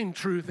something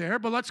true there,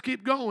 but let's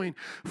keep going.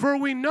 For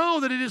we know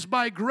that it is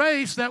by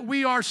grace that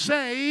we are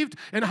saved,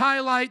 and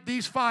highlight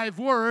these 5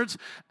 words,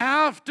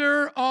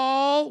 after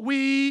all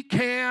we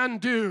can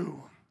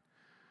do.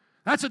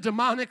 That's a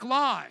demonic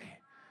lie.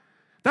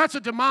 That's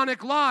a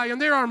demonic lie,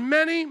 and there are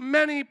many,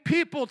 many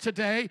people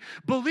today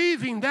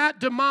believing that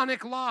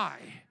demonic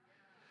lie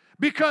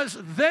because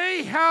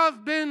they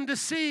have been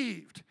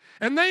deceived,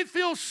 and they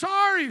feel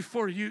sorry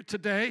for you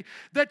today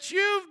that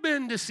you've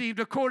been deceived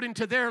according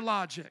to their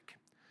logic.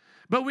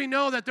 But we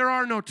know that there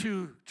are no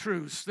 2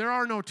 truths. There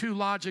are no 2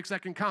 logics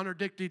that can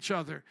contradict each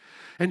other,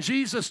 and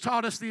Jesus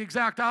taught us the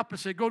exact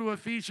opposite. Go to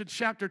Ephesians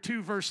chapter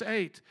 2, verse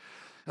 8.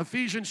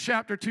 Ephesians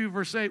chapter 2,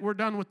 verse 8. We're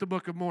done with the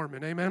Book of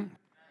Mormon. Amen?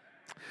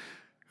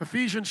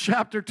 Ephesians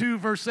chapter 2,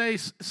 verse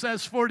 8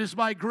 says, for it is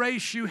by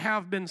grace you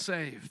have been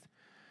saved.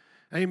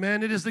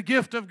 Amen. It is the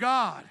gift of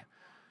God.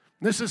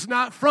 This is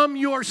not from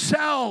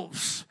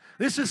yourselves.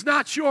 This is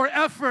not your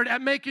effort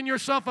at making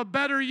yourself a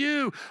better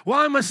you. Well,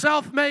 I'm a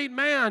self-made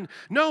man.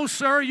 No,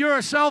 sir, you're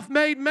a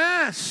self-made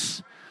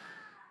mess.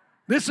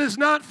 This is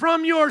not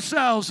from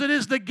yourselves. It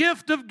is the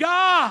gift of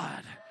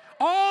God.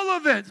 All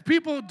of it.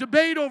 People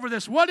debate over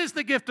this. What is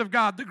the gift of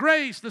God? The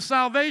grace, the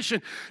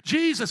salvation,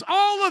 Jesus,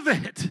 all of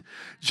it.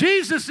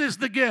 Jesus is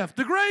the gift.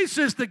 The grace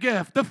is the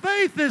gift. The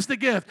faith is the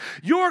gift.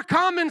 Your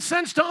common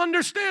sense to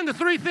understand the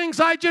 3 things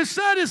I just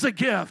said is a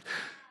gift.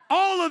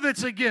 All of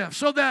it's a gift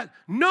so that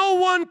no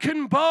one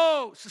can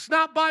boast. It's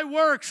not by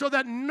works, so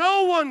that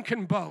no one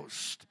can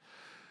boast.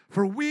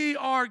 For we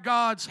are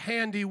God's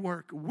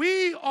handiwork.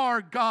 We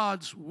are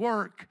God's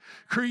work,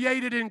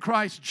 created in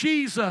Christ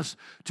Jesus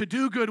to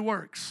do good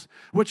works,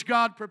 which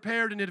God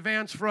prepared in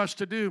advance for us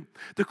to do.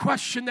 The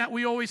question that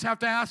we always have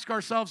to ask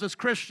ourselves as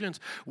Christians,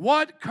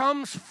 what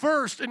comes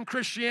first in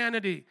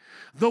Christianity?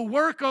 The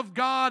work of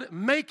God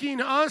making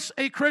us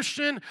a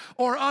Christian,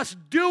 or us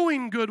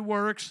doing good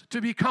works to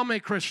become a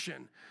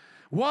Christian?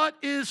 What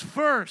is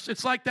first?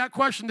 It's like that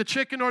question, the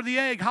chicken or the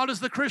egg. How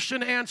does the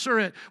Christian answer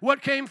it?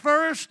 What came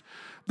first?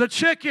 The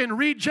chicken.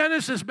 Read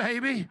Genesis,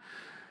 baby.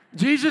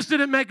 Jesus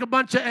didn't make a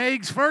bunch of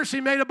eggs first. He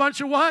made a bunch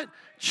of what?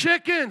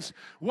 Chickens.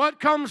 What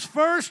comes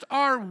first?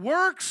 Our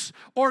works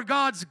or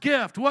God's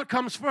gift? What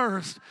comes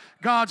first?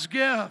 God's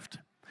gift.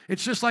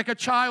 It's just like a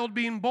child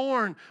being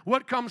born.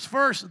 What comes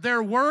first?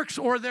 Their works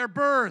or their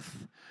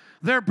birth?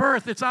 Their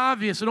birth. It's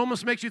obvious. It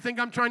almost makes you think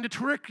I'm trying to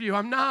trick you.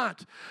 I'm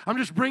not. I'm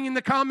just bringing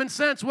the common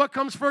sense. What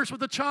comes first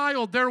with a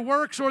child? Their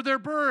works or their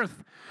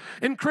birth?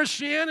 In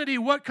Christianity,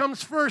 what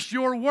comes first?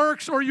 Your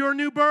works or your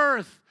new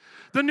birth?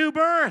 The new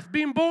birth,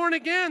 being born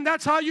again.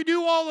 That's how you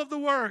do all of the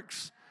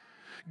works.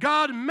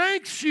 God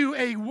makes you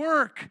a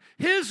work,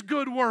 His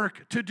good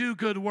work, to do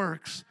good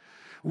works.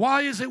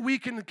 Why is it we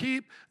can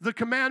keep the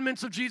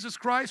commandments of Jesus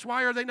Christ?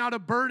 Why are they not a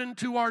burden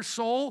to our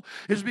soul?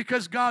 Is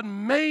because God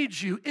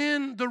made you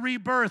in the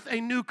rebirth a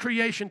new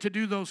creation to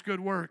do those good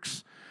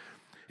works.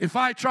 If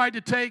I tried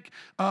to take,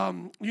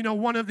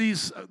 one of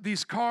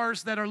these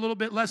cars that are a little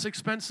bit less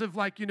expensive,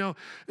 like,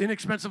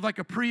 inexpensive like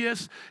a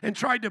Prius, and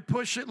tried to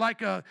push it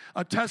like a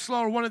Tesla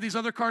or one of these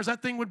other cars,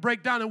 that thing would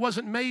break down. It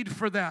wasn't made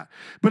for that.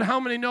 But how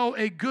many know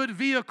a good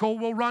vehicle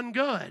will run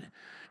good?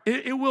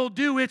 It will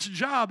do its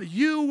job.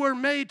 You were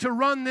made to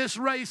run this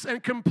race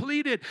and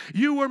complete it.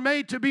 You were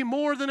made to be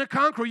more than a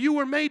conqueror. You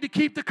were made to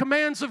keep the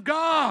commands of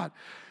God.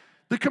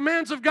 The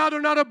commands of God are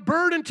not a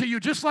burden to you,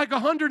 just like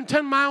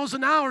 110 miles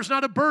an hour is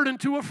not a burden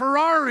to a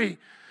Ferrari,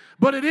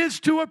 but it is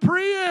to a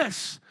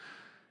Prius.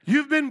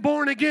 You've been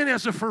born again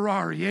as a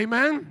Ferrari,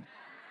 amen?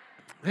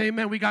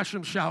 Amen. We got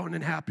some shouting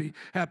and happy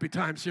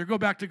times here. Go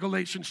back to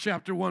Galatians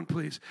chapter 1,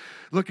 please.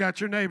 Look at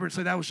your neighbor and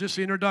say, that was just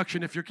the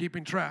introduction if you're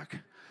keeping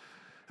track.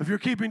 If you're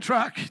keeping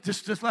track,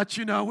 just let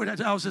you know, that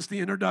was just the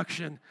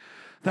introduction.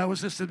 That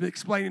was just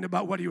explaining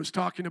about what he was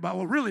talking about.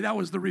 Well, really, that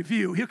was the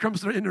review. Here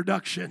comes the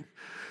introduction.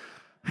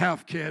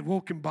 Kid,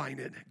 we'll combine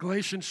it.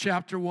 Galatians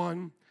chapter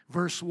 1,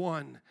 verse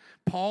 1.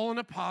 Paul, an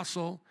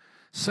apostle,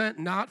 sent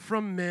not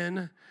from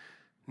men,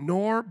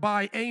 nor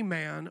by a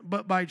man,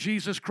 but by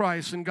Jesus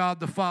Christ and God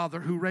the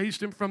Father, who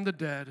raised him from the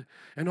dead,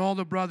 and all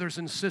the brothers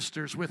and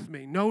sisters with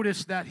me.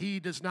 Notice that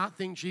he does not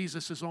think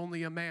Jesus is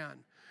only a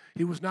man.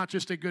 He was not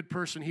just a good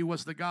person, he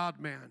was the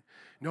God-man.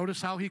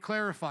 Notice how he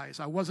clarifies.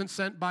 I wasn't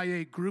sent by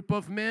a group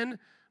of men,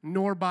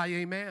 nor by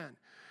a man.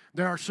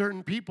 There are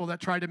certain people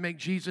that try to make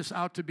Jesus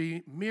out to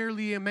be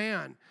merely a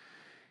man.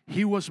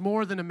 He was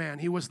more than a man.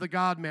 He was the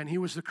God-man. He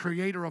was the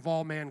creator of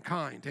all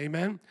mankind.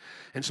 Amen?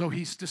 And so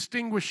he's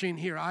distinguishing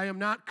here. I am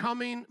not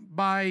coming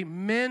by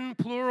men,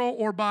 plural,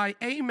 or by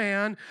a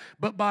man,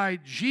 but by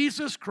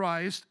Jesus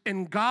Christ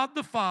and God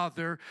the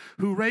Father,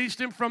 who raised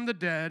him from the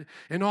dead,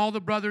 and all the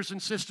brothers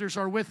and sisters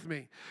are with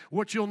me.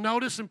 What you'll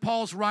notice in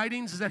Paul's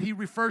writings is that he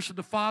refers to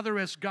the Father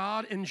as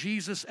God and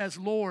Jesus as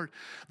Lord.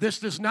 This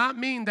does not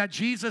mean that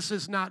Jesus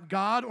is not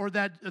God or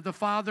that the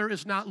Father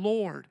is not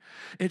Lord.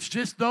 It's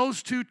just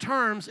those two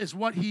terms is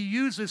what he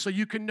uses so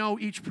you can know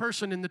each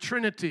person in the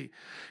Trinity.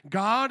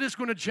 God is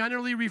going to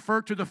generally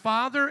refer to the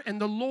Father, and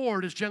the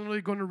Lord is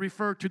generally going to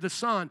refer to the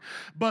Son.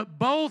 But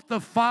both the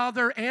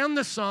Father and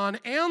the Son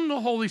and the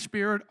Holy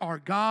Spirit are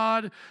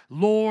God,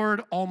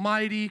 Lord,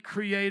 Almighty,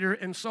 Creator,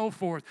 and so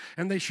forth.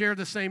 And they share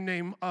the same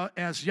name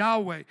as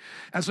Yahweh.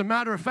 As a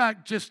matter of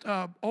fact, just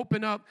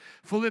open up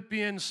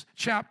Philippians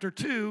chapter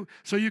 2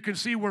 so you can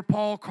see where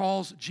Paul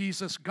calls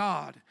Jesus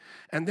God.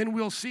 And then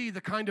we'll see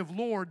the kind of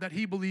Lord that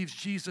he believes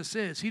Jesus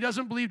is. He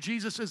doesn't believe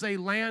Jesus is a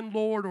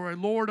landlord or a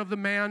lord of the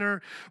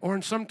manor or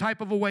in some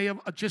type of a way of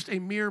just a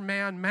mere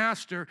man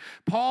master.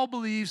 Paul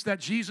believes that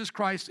Jesus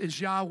Christ is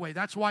Yahweh.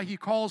 That's why he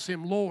calls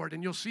him Lord.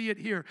 And you'll see it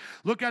here.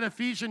 Look at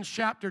Ephesians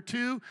chapter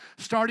 2,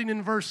 starting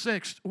in verse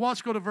 6. Well,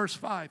 let's go to verse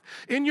 5.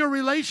 In your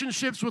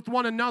relationships with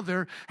one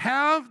another,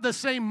 have the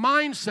same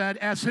mindset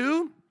as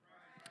who?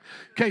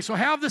 Okay, so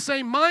have the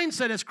same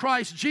mindset as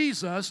Christ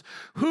Jesus,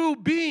 who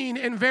being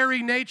in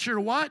very nature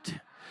what?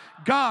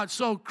 God.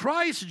 So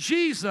Christ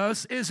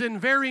Jesus is in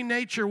very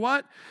nature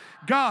what?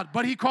 God.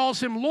 But he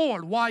calls him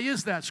Lord. Why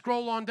is that?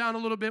 Scroll on down a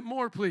little bit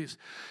more, please.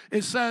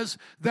 It says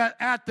that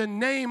at the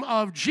name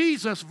of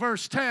Jesus,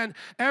 verse 10,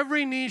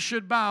 every knee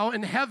should bow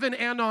in heaven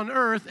and on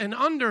earth and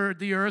under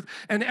the earth,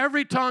 and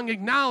every tongue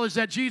acknowledge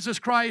that Jesus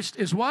Christ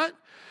is what?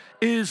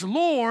 Is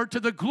Lord, to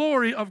the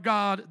glory of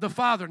God the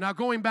Father. Now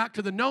going back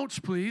to the notes,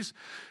 please,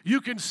 you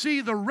can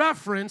see the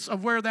reference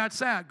of where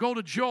that's at. Go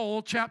to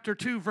Joel chapter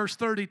 2, verse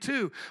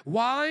 32.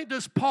 Why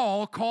does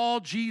Paul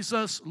call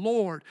Jesus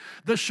Lord?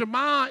 The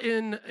Shema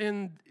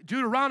in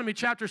Deuteronomy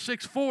chapter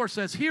 6:4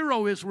 says, Hear,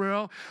 O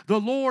Israel, the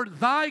Lord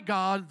thy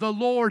God, the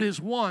Lord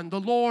is one. The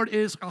Lord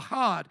is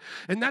Ahad.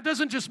 And that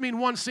doesn't just mean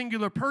one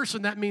singular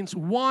person. That means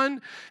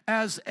one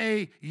as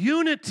a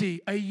unity,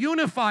 a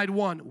unified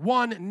one.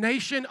 One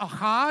nation,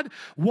 Ahad,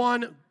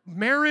 one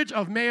marriage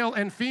of male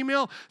and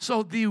female.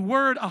 So the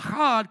word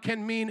Ahad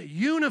can mean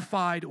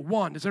unified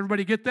one. Does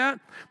everybody get that?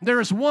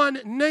 There is one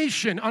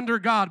nation under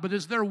God, but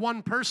is there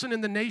one person in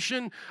the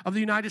nation of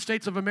the United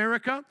States of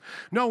America?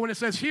 No, when it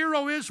says, Hear,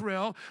 O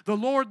Israel, the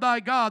Lord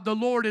thy God, the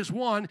Lord is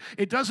one,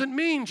 it doesn't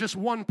mean just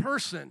one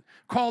person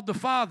called the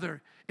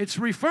Father. It's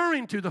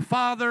referring to the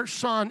Father,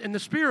 Son, and the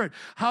Spirit.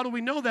 How do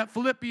we know that?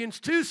 Philippians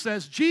 2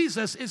 says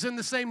Jesus is in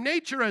the same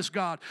nature as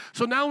God.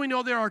 So now we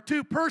know there are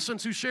two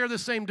persons who share the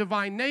same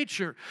divine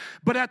nature.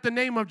 But at the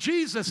name of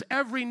Jesus,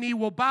 every knee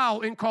will bow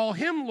and call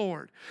him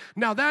Lord.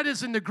 Now that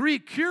is in the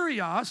Greek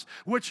kurios,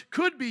 which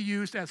could be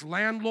used as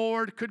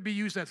landlord, could be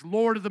used as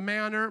Lord of the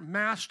manor,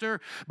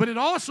 master, but it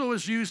also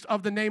is used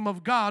of the name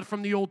of God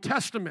from the Old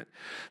Testament.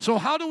 So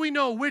how do we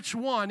know which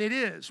one it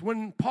is?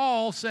 When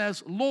Paul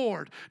says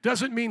Lord,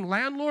 doesn't mean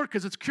landlord,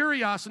 because it's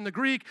kurios in the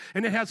Greek,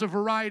 and it has a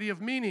variety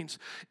of meanings.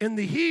 In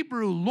the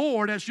Hebrew,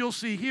 Lord, as you'll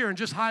see here, and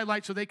just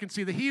highlight so they can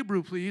see the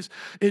Hebrew, please,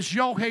 is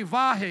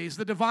Yohevah,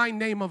 the divine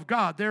name of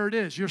God. There it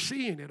is. You're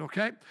seeing it,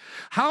 okay?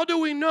 How do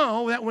we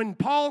know that when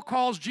Paul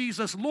calls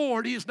Jesus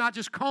Lord, he is not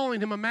just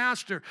calling him a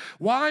master?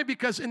 Why?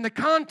 Because in the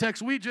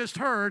context we just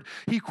heard,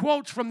 he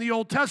quotes from the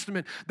Old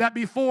Testament that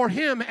before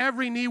him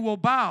every knee will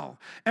bow,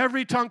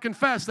 every tongue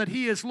confess that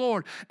he is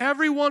Lord.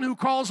 Everyone who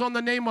calls on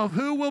the name of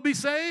who will be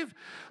saved?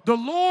 The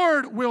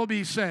Lord will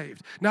be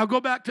saved. Now go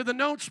back to the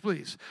notes,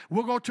 please.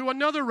 We'll go to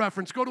another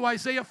reference. Go to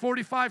Isaiah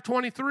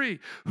 45:23.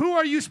 Who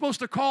are you supposed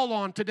to call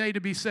on today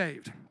to be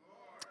saved?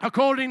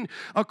 According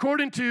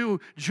to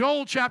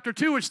Joel chapter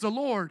 2, it's the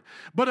Lord.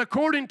 But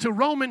according to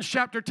Romans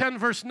chapter 10,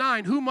 verse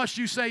 9, who must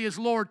you say is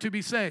Lord to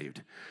be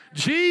saved?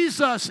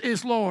 Jesus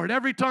is Lord.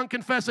 Every tongue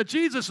confess that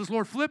Jesus is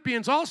Lord.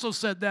 Philippians also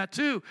said that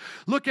too.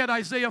 Look at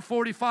Isaiah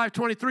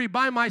 45:23.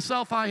 By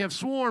myself I have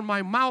sworn,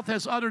 my mouth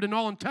has uttered in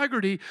all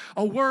integrity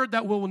a word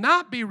that will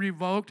not be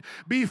revoked.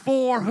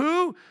 Before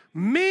who?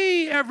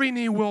 Me every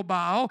knee will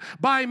bow.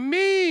 By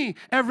me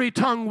every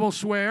tongue will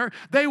swear.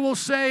 They will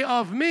say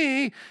of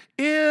me,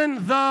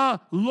 in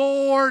the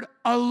Lord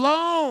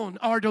alone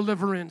are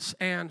deliverance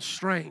and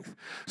strength.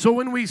 So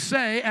when we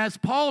say, as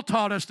Paul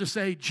taught us to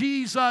say,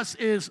 Jesus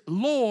is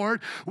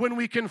Lord, when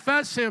we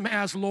confess him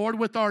as Lord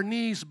with our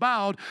knees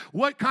bowed,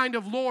 what kind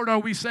of Lord are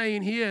we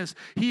saying he is?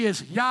 He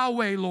is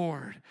Yahweh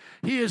Lord.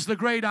 He is the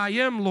great I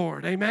am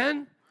Lord.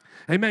 Amen?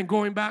 Amen.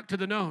 Going back to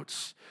the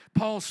notes,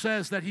 Paul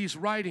says that he's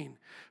writing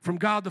from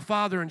God the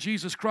Father and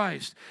Jesus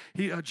Christ.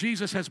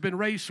 Jesus has been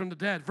raised from the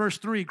dead. Verse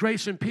 3,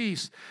 grace and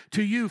peace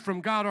to you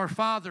from God our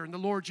Father and the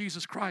Lord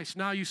Jesus Christ.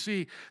 Now you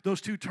see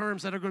those two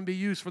terms that are going to be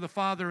used for the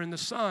Father and the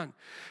Son.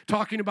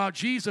 Talking about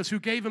Jesus who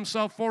gave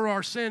himself for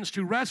our sins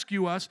to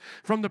rescue us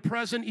from the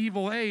present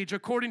evil age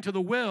according to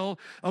the will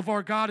of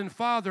our God and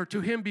Father. To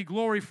him be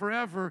glory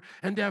forever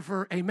and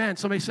ever. Amen.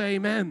 Somebody say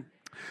amen.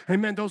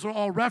 Amen. Those are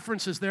all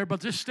references there,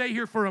 but just stay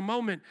here for a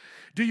moment.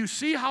 Do you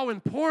see how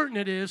important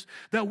it is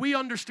that we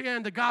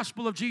understand the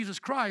gospel of Jesus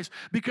Christ?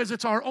 Because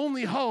it's our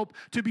only hope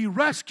to be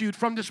rescued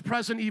from this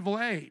present evil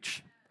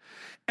age.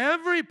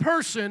 Every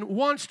person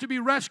wants to be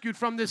rescued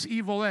from this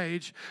evil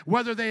age,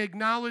 whether they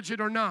acknowledge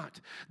it or not.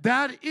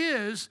 That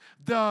is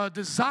the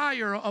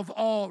desire of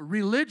all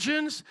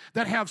religions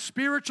that have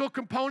spiritual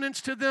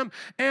components to them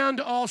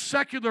and all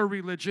secular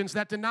religions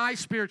that deny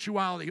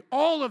spirituality.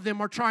 All of them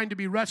are trying to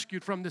be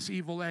rescued from this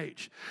evil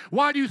age.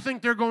 Why do you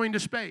think they're going to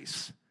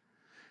space?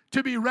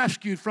 To be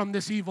rescued from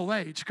this evil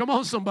age. Come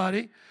on,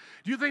 somebody.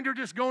 Do you think they're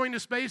just going to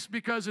space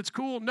because it's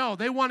cool? No,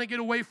 they want to get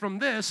away from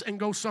this and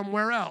go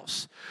somewhere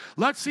else.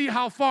 Let's see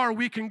how far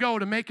we can go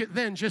to make it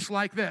then just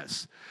like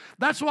this.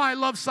 That's why I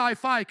love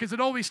sci-fi, because it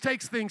always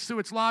takes things to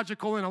its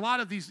logical, and a lot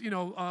of these,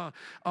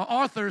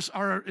 authors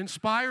are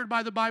inspired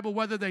by the Bible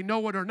whether they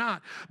know it or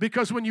not.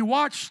 Because when you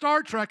watch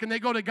Star Trek and they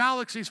go to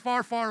galaxies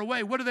far, far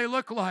away, what do they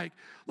look like?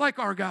 Like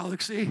our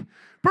galaxy.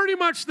 Pretty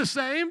much the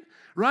same,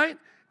 right?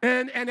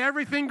 And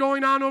everything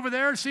going on over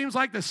there seems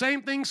like the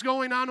same thing's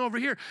going on over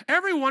here.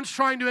 Everyone's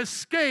trying to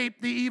escape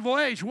the evil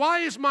age. Why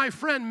is my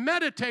friend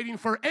meditating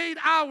for 8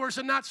 hours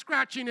and not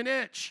scratching an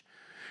itch?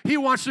 He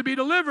wants to be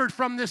delivered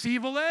from this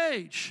evil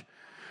age.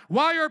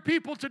 Why are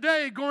people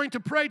today going to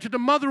pray to the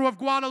Mother of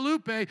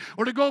Guadalupe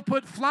or to go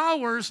put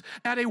flowers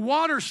at a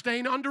water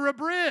stain under a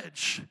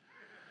bridge?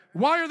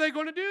 Why are they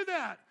going to do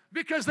that?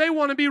 Because they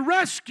want to be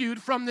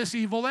rescued from this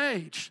evil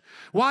age.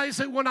 Why is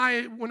it when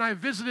I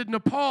visited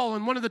Nepal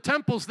and one of the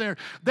temples there,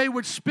 they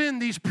would spin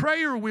these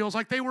prayer wheels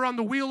like they were on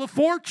the wheel of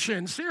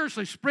fortune.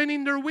 Seriously,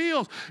 spinning their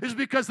wheels is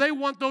because they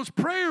want those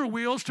prayer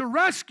wheels to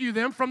rescue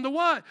them from the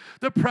what?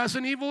 The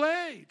present evil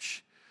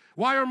age.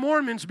 Why are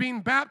Mormons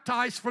being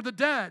baptized for the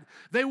dead?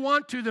 They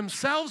want to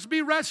themselves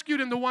be rescued,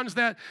 and the ones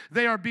that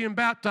they are being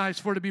baptized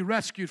for to be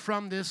rescued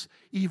from this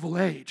evil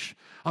age.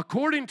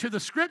 According to the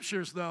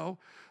scriptures, though,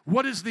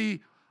 who is the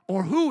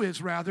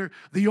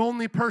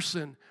only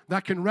person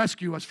that can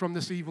rescue us from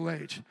this evil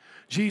age?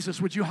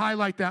 Jesus, would you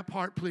highlight that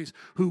part, please?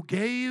 Who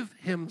gave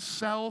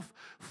himself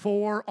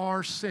for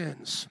our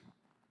sins.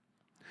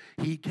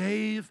 He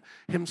gave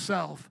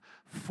himself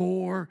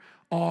for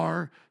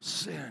our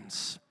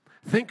sins.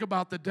 Think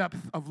about the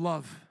depth of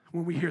love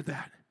when we hear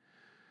that.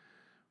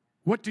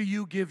 What do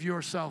you give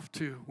yourself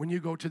to when you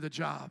go to the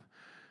job?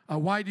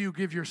 Why do you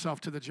give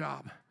yourself to the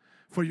job?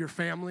 For your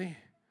family,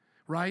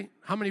 right?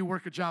 How many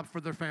work a job for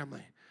their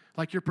family?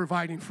 Like you're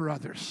providing for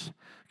others.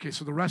 Okay,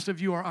 so the rest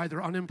of you are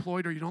either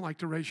unemployed or you don't like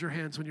to raise your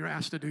hands when you're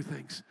asked to do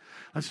things.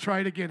 Let's try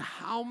it again.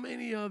 How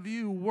many of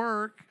you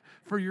work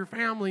for your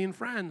family and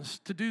friends,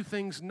 to do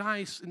things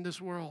nice in this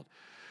world.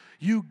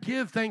 You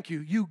give, thank you,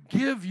 you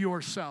give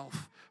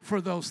yourself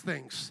for those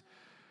things.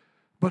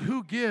 But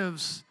who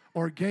gives,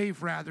 or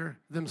gave rather,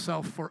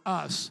 themselves for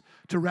us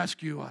to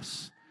rescue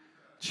us?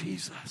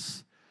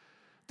 Jesus.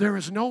 There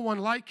is no one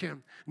like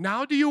him.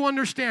 Now do you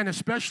understand,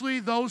 especially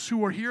those who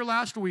were here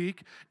last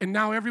week, and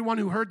now everyone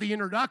who heard the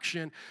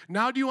introduction,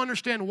 now do you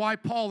understand why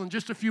Paul in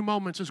just a few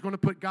moments is going to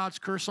put God's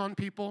curse on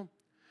people?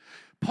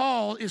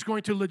 Paul is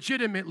going to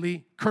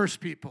legitimately curse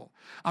people.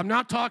 I'm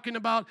not talking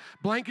about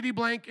blankety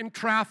blank in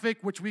traffic,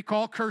 which we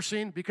call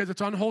cursing because it's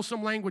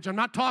unwholesome language. I'm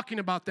not talking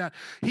about that.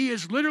 He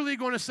is literally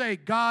going to say,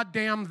 God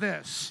damn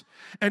this.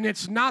 And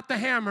it's not the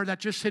hammer that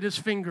just hit his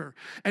finger.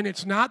 And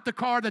it's not the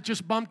car that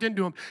just bumped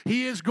into him.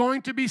 He is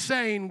going to be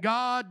saying,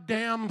 God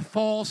damn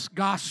false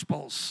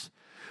gospels.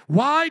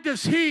 Why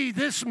does he,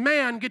 this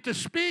man, get to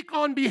speak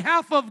on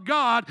behalf of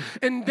God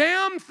and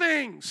damn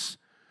things?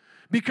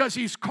 Because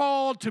he's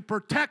called to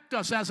protect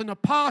us as an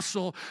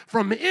apostle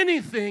from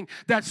anything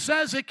that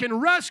says it can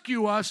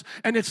rescue us,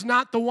 and it's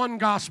not the one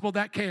gospel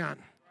that can.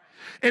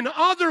 In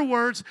other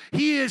words,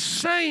 he is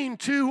saying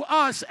to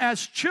us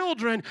as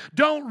children,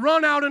 don't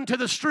run out into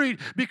the street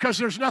because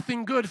there's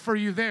nothing good for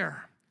you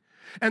there.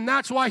 And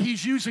that's why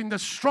he's using the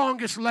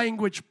strongest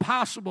language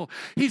possible.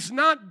 He's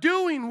not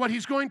doing what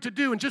he's going to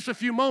do in just a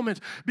few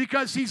moments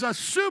because he's a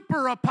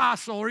super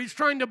apostle or he's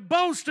trying to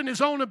boast in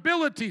his own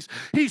abilities.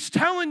 He's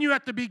telling you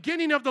at the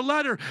beginning of the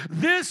letter,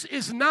 this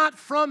is not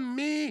from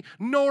me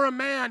nor a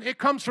man. It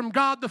comes from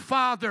God the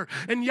Father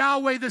and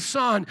Yahweh the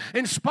Son,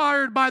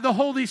 inspired by the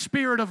Holy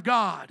Spirit of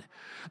God.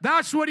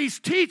 That's what he's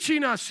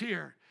teaching us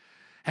here.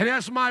 And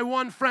as my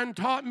one friend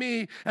taught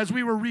me as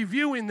we were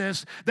reviewing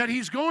this, that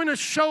he's going to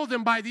show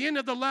them by the end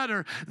of the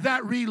letter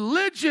that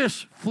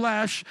religious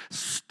flesh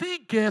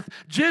stinketh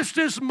just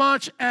as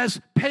much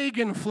as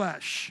pagan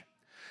flesh.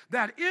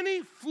 That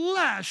any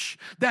flesh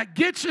that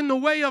gets in the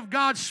way of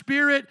God's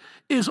Spirit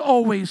is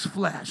always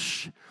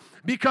flesh.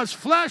 Because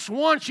flesh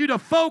wants you to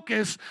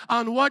focus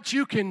on what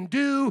you can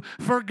do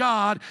for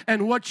God,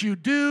 and what you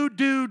do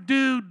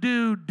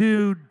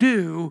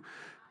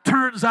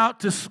turns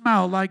out to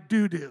smell like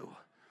doo-doo.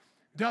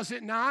 Does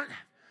it not?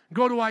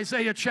 Go to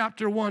Isaiah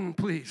chapter 1,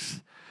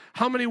 please.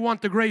 How many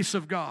want the grace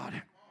of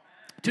God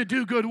to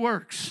do good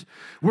works?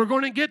 We're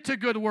going to get to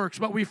good works,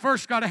 but we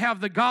first got to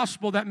have the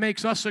gospel that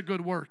makes us a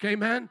good work.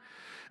 Amen?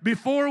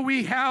 Before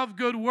we have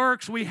good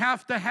works, we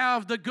have to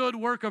have the good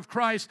work of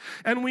Christ,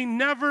 and we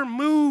never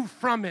move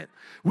from it.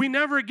 We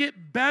never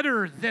get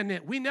better than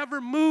it. We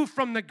never move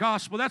from the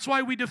gospel. That's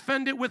why we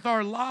defend it with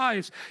our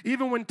lives,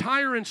 even when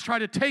tyrants try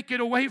to take it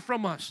away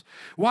from us.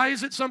 Why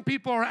is it some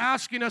people are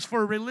asking us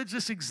for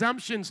religious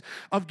exemptions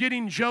of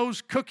getting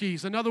Joe's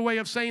cookies, another way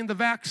of saying the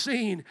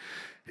vaccine?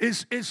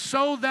 Is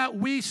so that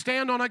we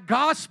stand on a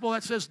gospel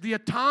that says the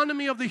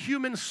autonomy of the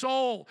human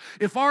soul.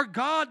 If our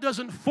God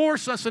doesn't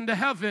force us into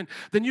heaven,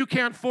 then you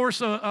can't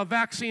force a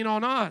vaccine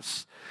on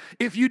us.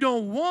 If you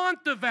don't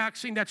want the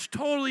vaccine, that's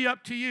totally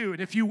up to you. And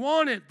if you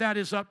want it, that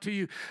is up to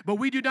you. But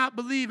we do not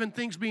believe in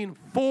things being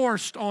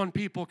forced on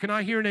people. Can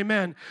I hear an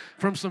amen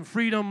from some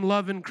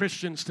freedom-loving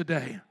Christians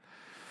today?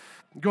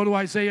 Go to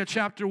Isaiah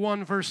chapter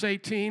 1, verse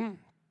 18.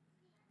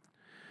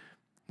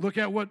 Look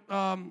at what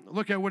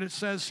it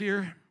says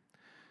here.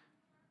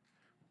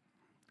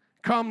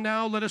 Come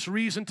now, let us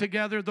reason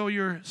together. Though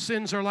your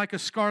sins are like a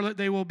scarlet,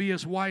 they will be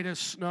as white as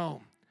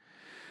snow.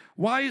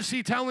 Why is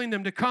he telling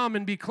them to come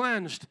and be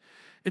cleansed?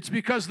 It's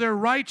because their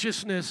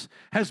righteousness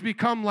has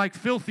become like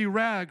filthy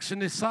rags in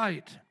his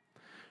sight.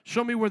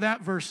 Show me where that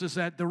verse is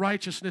at, the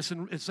righteousness,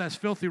 and it says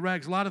filthy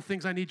rags. A lot of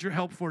things I need your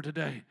help for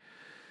today.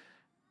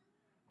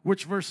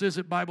 Which verse is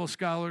it, Bible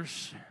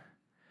scholars?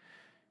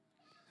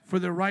 For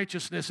their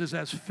righteousness is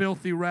as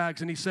filthy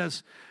rags. And he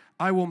says,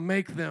 I will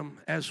make them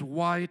as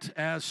white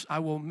as, I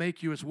will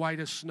make you as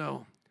white as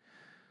snow.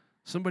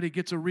 Somebody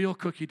gets a real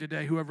cookie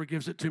today, whoever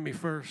gives it to me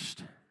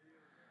first.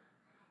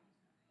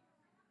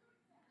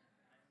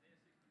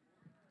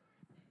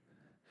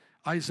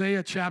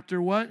 Isaiah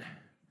chapter what?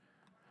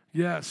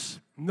 Yes.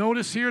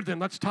 Notice here then,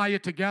 let's tie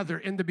it together.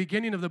 In the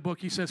beginning of the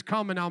book, he says,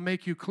 come and I'll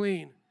make you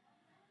clean.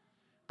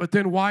 But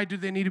then why do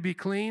they need to be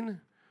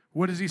clean?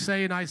 What does he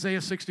say in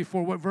Isaiah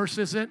 64? What verse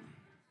is it?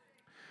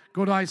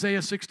 Go to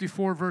Isaiah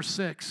 64, verse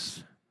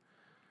 6.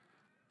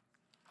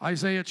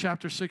 Isaiah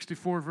chapter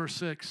 64, verse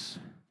 6.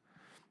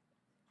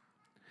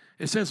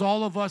 It says,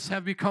 all of us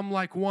have become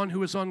like one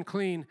who is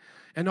unclean,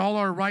 and all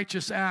our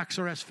righteous acts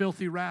are as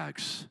filthy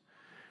rags.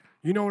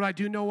 You know what I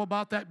do know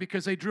about that?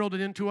 Because they drilled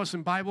it into us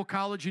in Bible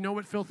college. You know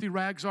what filthy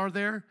rags are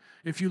there?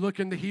 If you look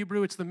in the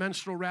Hebrew, it's the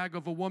menstrual rag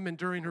of a woman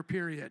during her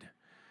period.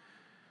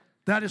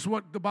 That is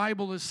what the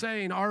Bible is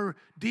saying our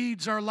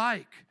deeds are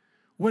like.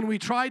 When we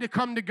try to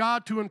come to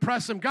God to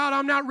impress Him, God,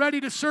 I'm not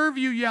ready to serve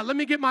you yet. Let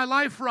me get my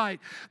life right.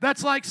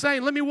 That's like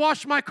saying, let me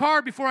wash my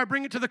car before I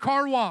bring it to the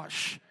car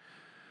wash.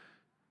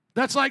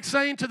 That's like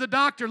saying to the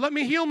doctor, let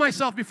me heal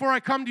myself before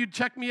I come to you to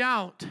check me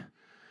out.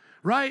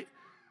 Right?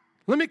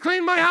 Let me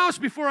clean my house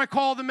before I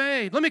call the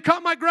maid. Let me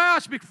cut my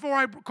grass before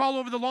I call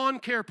over the lawn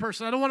care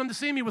person. I don't want them to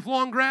see me with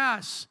long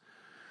grass.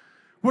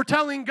 We're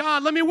telling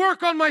God, let me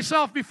work on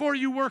myself before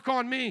you work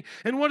on me.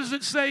 And what does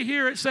it say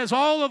here? It says,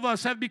 all of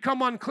us have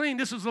become unclean.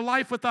 This is the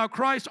life without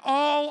Christ.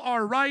 All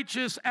our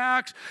righteous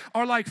acts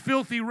are like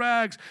filthy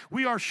rags.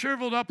 We are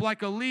shriveled up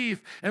like a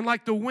leaf, and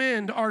like the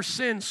wind, our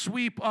sins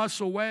sweep us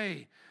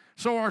away.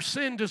 So our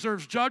sin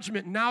deserves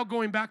judgment. Now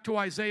going back to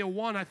Isaiah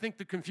 1, I think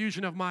the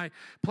confusion of my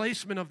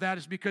placement of that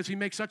is because he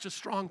makes such a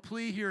strong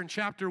plea here in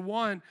chapter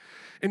 1.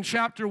 In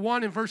chapter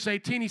 1, in verse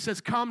 18, he says,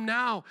 come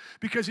now,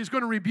 because he's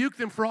going to rebuke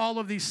them for all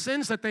of these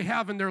sins that they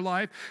have in their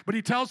life. But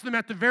he tells them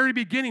at the very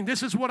beginning,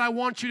 this is what I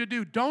want you to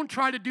do. Don't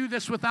try to do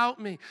this without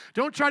me.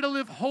 Don't try to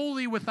live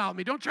holy without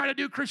me. Don't try to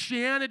do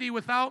Christianity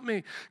without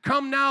me.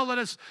 Come now, let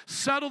us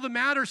settle the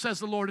matter, says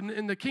the Lord.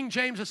 In the King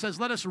James, it says,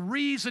 let us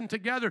reason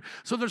together.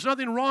 So there's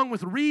nothing wrong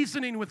with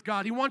reasoning with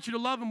God. He wants you to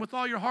love him with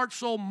all your heart,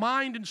 soul,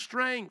 mind, and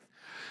strength.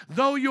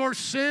 Though your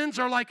sins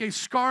are like a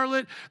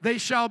scarlet, they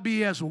shall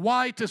be as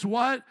white as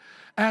what?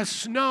 As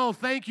snow.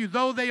 Thank you.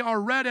 Though they are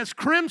red as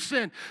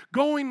crimson.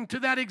 Going to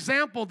that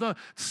example, the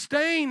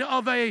stain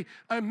of a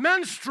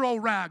menstrual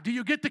rag. Do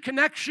you get the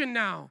connection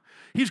now?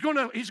 He's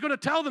going to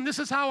tell them, this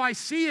is how I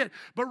see it,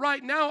 but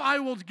right now I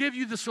will give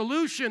you the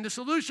solution. The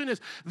solution is,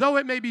 though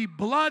it may be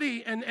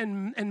bloody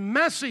and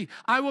messy,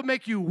 I will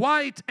make you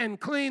white and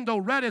clean. Though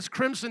red as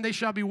crimson, they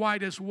shall be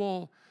white as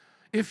wool.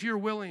 If you're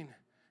willing.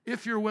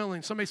 If you're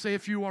willing. Somebody say,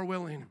 if you are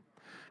willing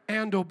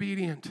and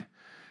obedient.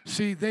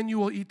 See, then you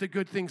will eat the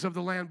good things of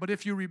the land. But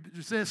if you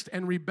resist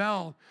and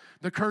rebel,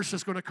 the curse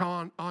is going to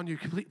come on you.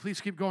 Please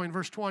keep going.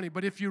 Verse 20.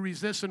 But if you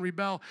resist and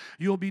rebel,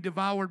 you'll be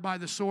devoured by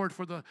the sword,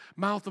 for the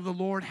mouth of the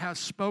Lord has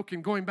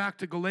spoken. Going back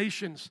to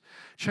Galatians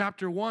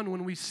chapter 1,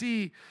 when we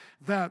see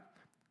that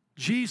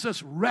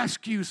Jesus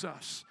rescues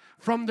us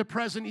from the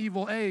present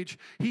evil age,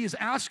 he is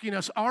asking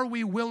us, are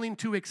we willing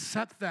to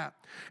accept that?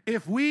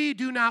 If we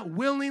do not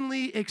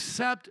willingly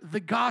accept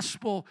the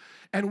gospel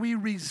and we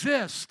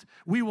resist,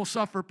 we will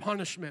suffer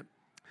punishment.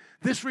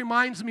 This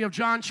reminds me of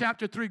John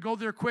chapter 3. Go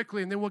there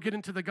quickly, and then we'll get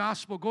into the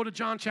gospel. Go to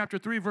John chapter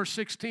 3, verse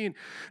 16.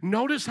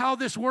 Notice how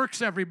this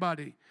works,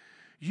 everybody.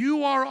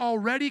 You are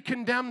already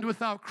condemned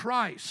without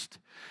Christ.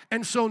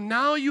 And so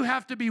now you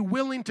have to be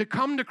willing to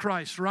come to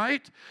Christ,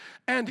 right?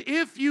 And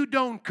if you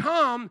don't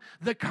come,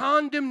 the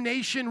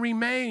condemnation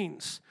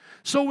remains.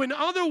 So in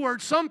other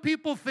words, some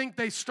people think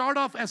they start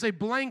off as a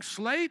blank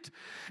slate,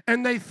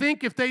 and they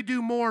think if they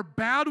do more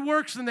bad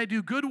works than they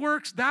do good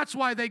works, that's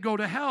why they go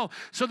to hell.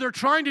 So they're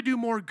trying to do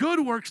more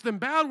good works than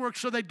bad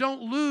works so they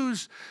don't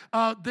lose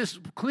this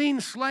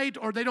clean slate,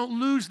 or they don't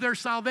lose their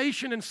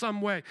salvation in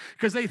some way,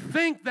 because they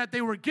think that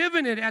they were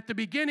given it at the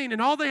beginning,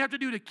 and all they have to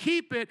do to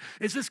keep it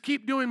is just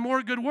keep doing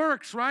more good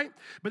works, right?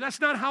 But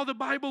that's not how the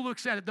Bible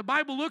looks at it. The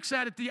Bible looks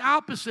at it the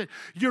opposite.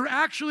 You're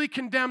actually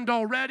condemned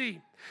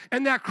already.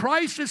 And that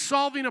Christ is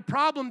solving a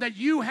problem that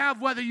you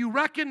have, whether you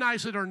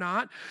recognize it or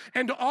not.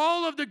 And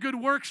all of the good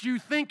works you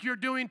think you're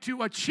doing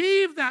to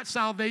achieve that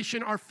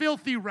salvation are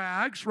filthy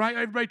rags, right?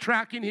 Everybody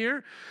tracking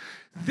here?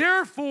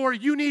 Therefore,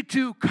 you need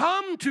to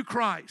come to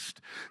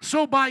Christ.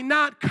 So by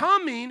not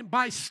coming,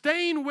 by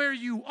staying where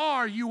you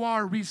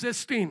are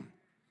resisting.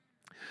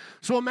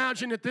 So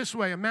imagine it this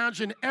way.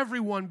 Imagine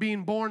everyone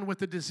being born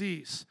with a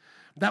disease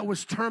that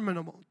was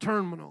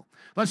terminal.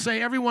 Let's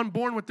say everyone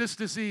born with this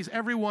disease,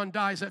 everyone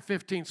dies at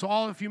 15. So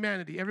all of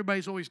humanity,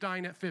 everybody's always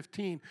dying at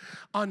 15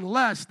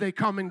 unless they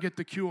come and get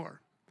the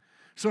cure.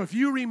 So if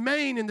you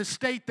remain in the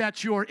state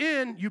that you're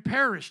in, you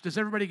perish. Does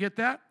everybody get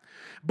that?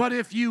 But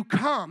if you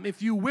come,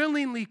 if you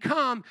willingly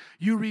come,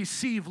 you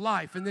receive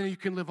life, and then you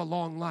can live a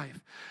long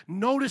life.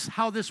 Notice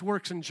how this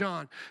works in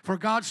John. For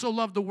God so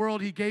loved the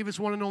world, he gave his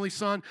one and only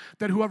Son,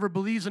 that whoever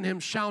believes in him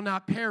shall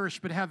not perish,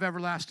 but have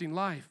everlasting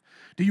life.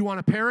 Do you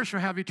want to perish or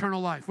have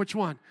eternal life? Which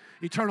one?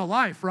 Eternal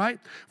life, right?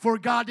 For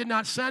God did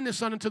not send his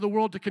Son into the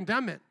world to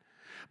condemn it,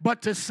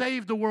 but to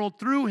save the world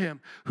through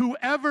him.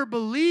 Whoever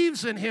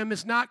believes in him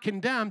is not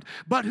condemned,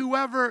 but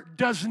whoever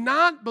does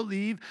not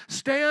believe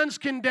stands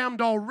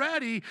condemned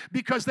already,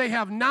 because they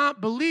have not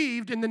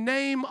believed in the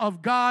name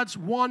of God's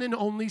one and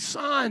only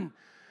Son.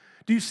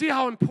 Do you see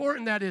how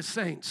important that is,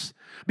 saints?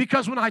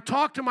 Because when I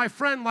talk to my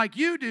friend like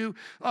you do,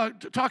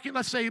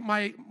 let's say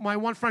my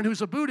one friend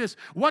who's a Buddhist,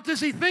 what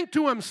does he think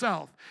to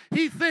himself?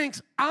 He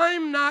thinks,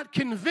 I'm not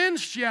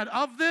convinced yet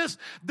of this,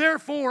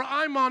 therefore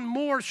I'm on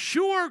more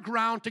sure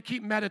ground to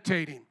keep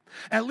meditating.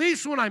 At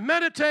least when I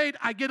meditate,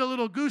 I get a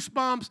little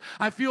goosebumps.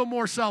 I feel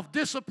more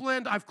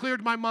self-disciplined. I've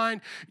cleared my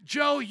mind.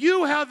 Joe,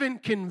 you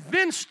haven't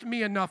convinced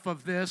me enough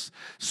of this,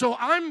 so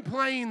I'm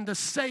playing the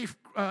safe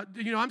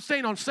I'm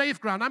staying on safe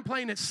ground. I'm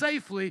playing it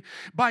safely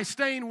by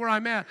staying where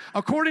I'm at.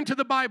 According to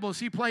the Bible, is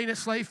he playing it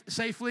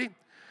safely?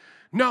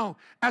 No.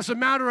 As a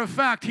matter of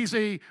fact, he's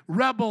a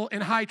rebel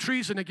and high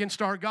treason against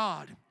our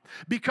God.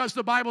 Because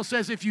the Bible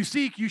says, if you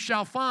seek, you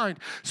shall find.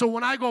 So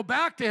when I go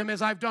back to him,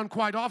 as I've done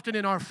quite often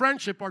in our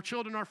friendship, our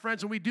children are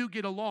friends, and we do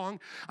get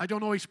along. I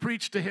don't always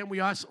preach to him. We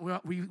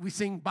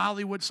sing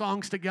Bollywood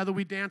songs together.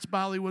 We dance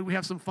Bollywood. We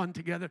have some fun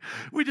together.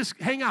 We just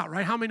hang out,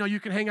 right? How many know you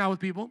can hang out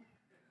with people?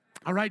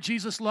 All right,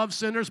 Jesus loves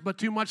sinners, but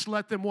too much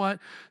let them what?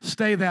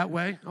 Stay that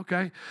way,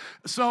 okay?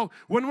 So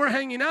when we're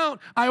hanging out,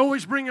 I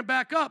always bring it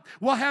back up.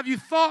 Well, have you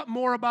thought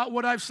more about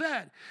what I've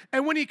said?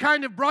 And when he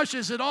kind of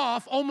brushes it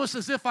off, almost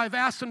as if I've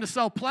asked him to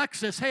sell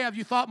Plexus, hey, have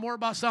you thought more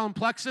about selling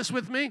Plexus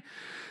with me?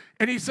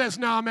 And he says,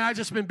 no, man, I've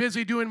just been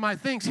busy doing my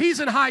things. He's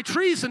in high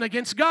treason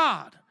against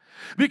God.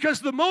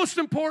 Because the most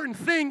important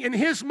thing in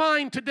his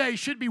mind today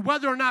should be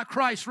whether or not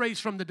Christ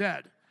raised from the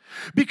dead.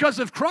 Because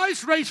if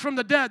Christ raised from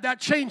the dead, that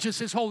changes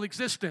his whole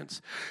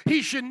existence.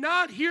 He should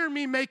not hear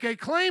me make a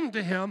claim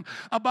to him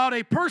about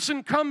a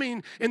person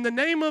coming in the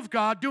name of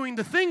God, doing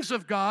the things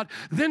of God,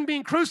 then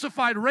being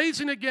crucified,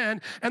 raising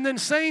again, and then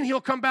saying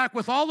he'll come back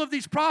with all of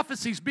these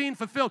prophecies being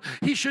fulfilled.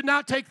 He should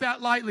not take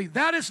that lightly.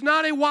 That is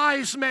not a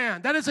wise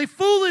man. That is a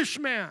foolish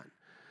man.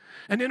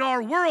 And in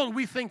our world,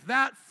 we think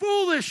that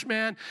foolish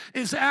man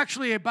is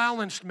actually a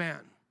balanced man.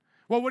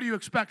 Well, what do you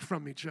expect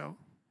from me, Joe?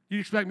 You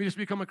expect me to just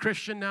become a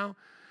Christian now?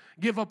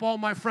 Give up all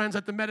my friends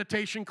at the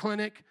meditation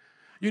clinic,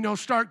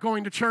 start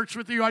going to church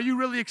with you? Are you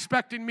really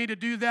expecting me to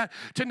do that?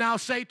 To now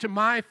say to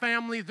my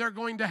family they're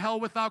going to hell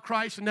without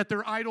Christ and that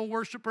they're idol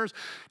worshipers?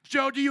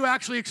 Joe, do you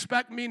actually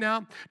expect me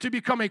now to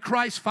become a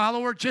Christ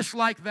follower just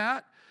like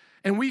that?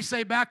 And we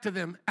say back to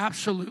them,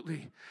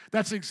 absolutely.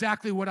 That's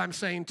exactly what I'm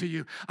saying to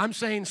you. I'm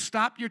saying,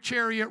 stop your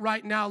chariot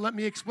right now. Let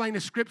me explain a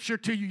scripture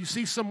to you. You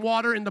see some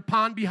water in the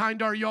pond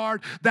behind our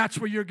yard? That's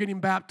where you're getting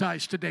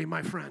baptized today,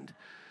 my friend.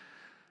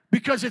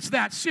 Because it's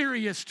that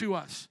serious to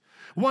us.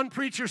 One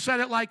preacher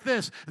said it like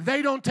this: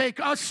 they don't take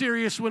us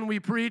serious when we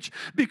preach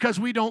because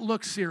we don't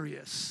look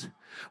serious.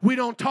 We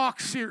don't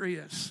talk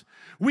serious.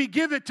 We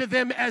give it to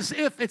them as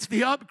if it's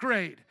the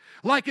upgrade.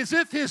 Like as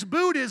if his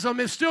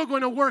Buddhism is still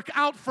going to work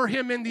out for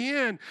him in the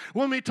end.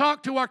 When we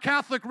talk to our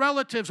Catholic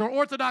relatives or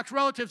Orthodox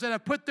relatives that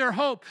have put their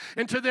hope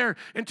into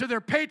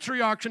their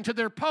patriarchs, into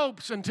their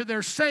popes, into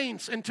their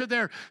saints, into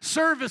their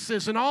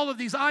services and all of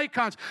these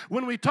icons,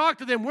 when we talk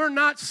to them, we're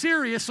not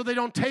serious, so they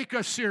don't take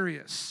us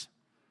serious.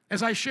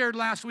 As I shared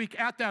last week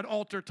at that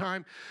altar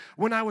time,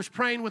 when I was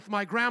praying with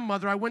my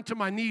grandmother, I went to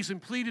my knees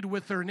and pleaded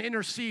with her and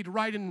intercede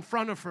right in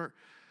front of her.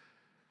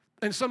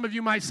 And some of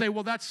you might say,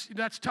 well, that's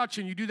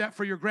touching. You do that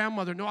for your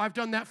grandmother. No, I've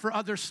done that for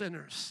other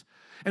sinners.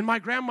 And my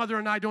grandmother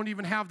and I don't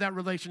even have that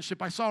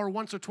relationship. I saw her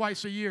once or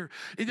twice a year.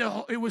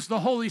 It was the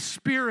Holy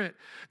Spirit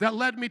that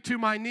led me to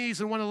my knees,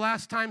 and one of the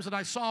last times that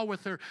I saw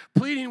with her,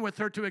 pleading with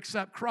her to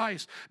accept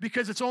Christ,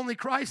 because it's only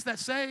Christ that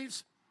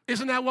saves.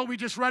 Isn't that what we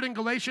just read in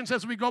Galatians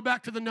as we go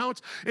back to the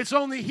notes? It's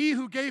only he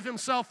who gave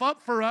himself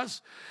up for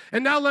us.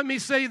 And now let me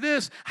say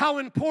this: how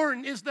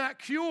important is that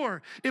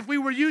cure? If we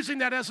were using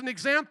that as an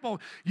example,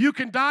 you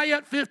can die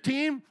at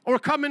 15 or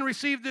come and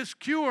receive this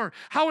cure.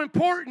 How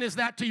important is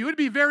that to you? It'd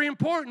be very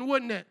important,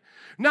 wouldn't it?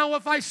 Now,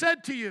 if I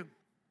said to you,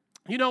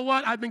 you know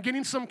what, I've been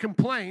getting some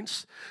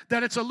complaints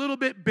that it's a little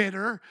bit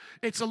bitter,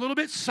 it's a little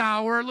bit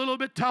sour, a little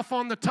bit tough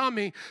on the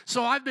tummy,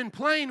 so I've been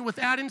playing with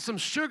adding some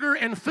sugar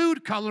and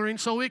food coloring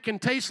so it can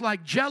taste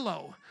like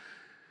Jell-O.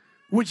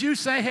 Would you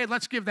say, hey,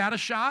 let's give that a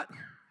shot?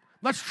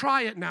 Let's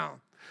try it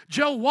now.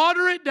 Joe,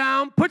 water it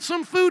down, put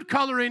some food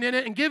coloring in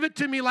it, and give it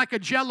to me like a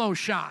Jell-O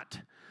shot.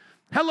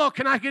 Hello,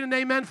 can I get an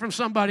amen from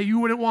somebody? You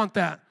wouldn't want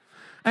that.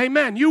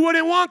 Amen. You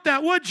wouldn't want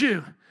that, would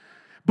you?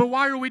 But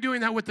why are we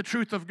doing that with the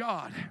truth of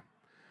God?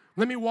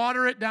 Let me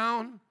water it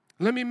down.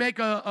 Let me make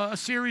a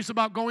series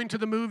about going to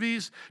the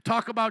movies,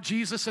 talk about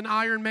Jesus and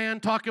Iron Man,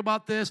 talk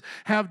about this,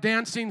 have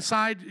dancing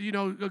side,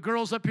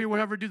 girls up here,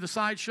 whatever, do the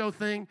sideshow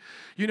thing.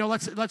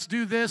 Let's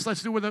do this.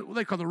 Let's do what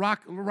they call the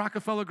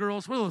Rockefeller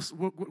girls. What are those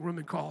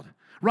women called?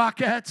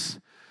 Rockettes.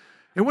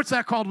 And what's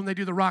that called when they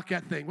do the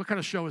Rockette thing? What kind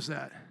of show is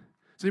that?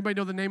 Does anybody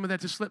know the name of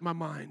that? Just slipped my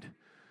mind.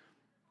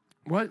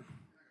 What?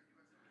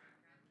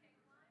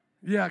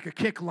 Yeah, like a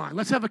kick line.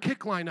 Let's have a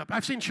kick line up.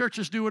 I've seen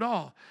churches do it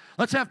all.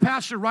 Let's have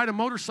pastor ride a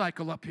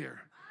motorcycle up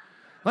here.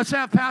 Let's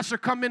have pastor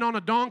come in on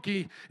a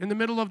donkey in the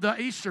middle of the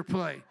Easter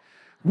play.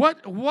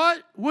 What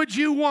would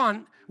you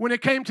want when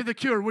it came to the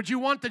cure? Would you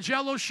want the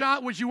Jell-O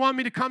shot? Would you want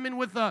me to come in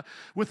with a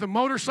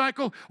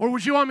motorcycle? Or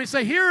would you want me to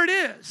say, here it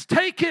is,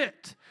 take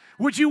it?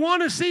 Would you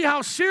want to see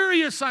how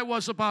serious I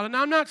was about it?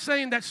 Now, I'm not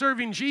saying that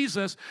serving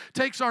Jesus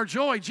takes our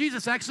joy.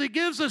 Jesus actually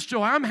gives us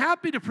joy. I'm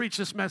happy to preach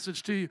this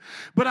message to you.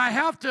 But I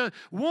have to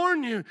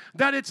warn you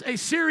that it's a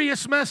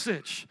serious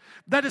message,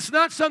 that it's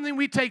not something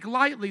we take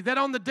lightly, that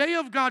on the day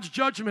of God's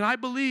judgment, I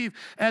believe,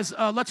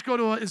 let's go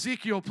to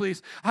Ezekiel,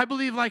 please. I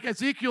believe, like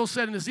Ezekiel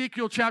said in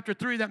Ezekiel chapter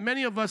 3, that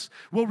many of us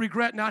will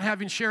regret not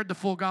having shared the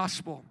full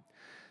gospel.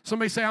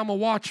 Somebody say, I'm a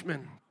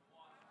watchman.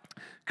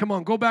 Come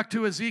on, go back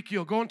to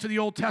Ezekiel. Go into the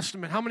Old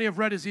Testament. How many have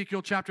read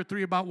Ezekiel chapter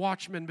 3 about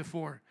watchmen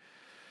before?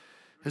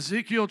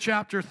 Ezekiel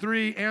chapter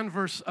 3 and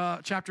verse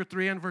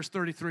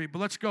 33. But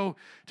let's go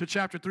to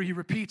chapter 3. He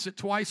repeats it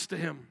twice to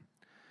him.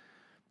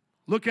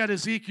 Look at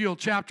Ezekiel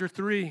chapter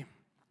 3.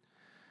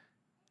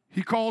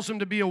 He calls him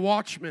to be a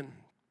watchman.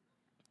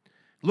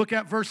 Look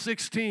at verse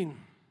 16.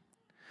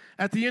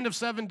 At the end of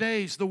 7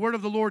 days, the word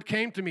of the Lord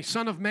came to me.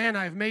 Son of man,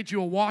 I have made you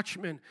a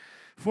watchman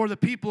for the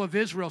people of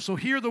Israel. So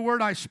hear the word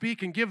I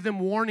speak and give them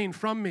warning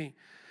from me.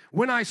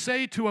 When I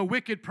say to a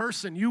wicked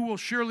person, you will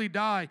surely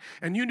die,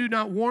 and you do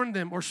not warn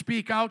them or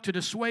speak out to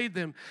dissuade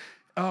them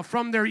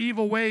from their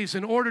evil ways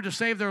in order to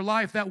save their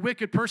life, that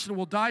wicked person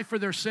will die for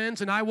their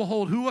sins, and I will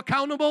hold who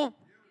accountable?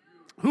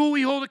 Who will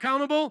we hold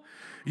accountable?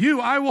 You.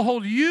 I will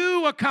hold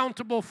you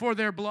accountable for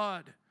their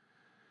blood.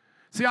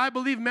 See, I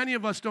believe many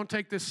of us don't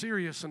take this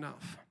serious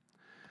enough.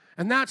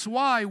 And that's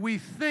why we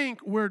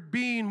think we're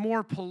being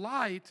more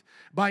polite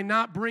by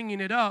not bringing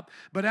it up,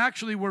 but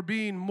actually we're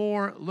being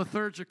more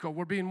liturgical.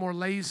 We're being more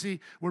lazy.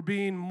 We're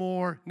being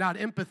more, not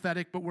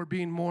empathetic, but we're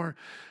being more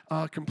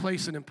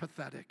complacent and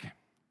pathetic.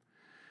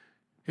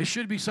 It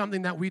should be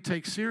something that we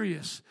take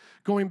serious.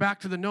 Going back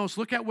to the notes,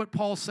 look at what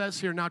Paul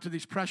says here now to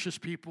these precious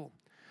people.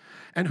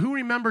 And who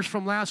remembers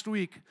from last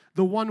week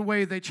the one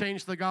way they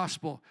changed the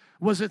gospel?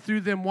 Was it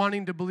through them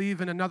wanting to believe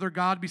in another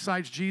God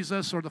besides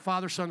Jesus or the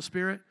Father, Son,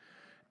 Spirit?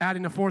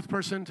 Adding a fourth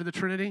person to the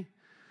Trinity?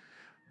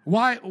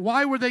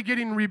 Why were they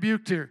getting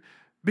rebuked here?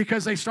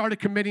 Because they started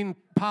committing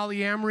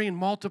polyamory and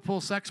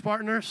multiple sex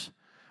partners?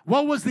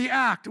 What was the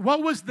act?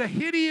 What was the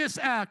hideous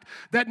act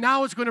that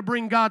now is going to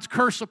bring God's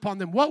curse upon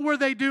them? What were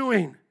they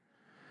doing?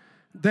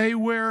 They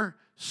were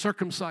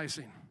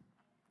circumcising.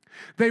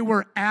 They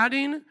were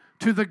adding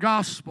to the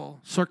gospel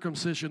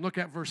circumcision. Look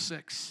at verse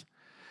 6.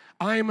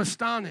 I am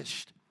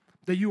astonished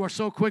that you are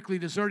so quickly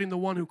deserting the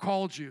one who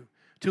called you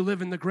to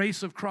live in the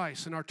grace of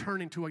Christ and are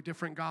turning to a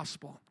different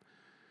gospel.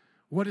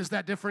 What is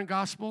that different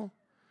gospel?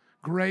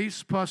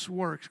 Grace plus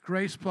works,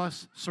 grace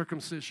plus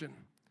circumcision.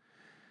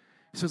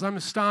 He says, I'm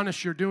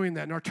astonished you're doing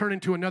that and are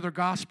turning to another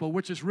gospel,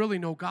 which is really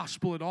no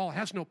gospel at all. It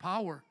has no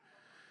power.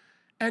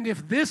 And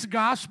if this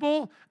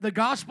gospel, the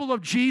gospel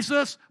of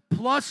Jesus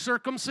plus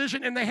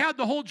circumcision, and they had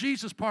the whole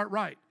Jesus part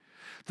right.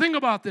 Think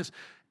about this.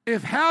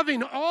 If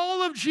having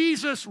all of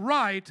Jesus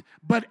right,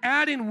 but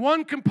adding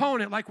one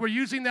component, like we're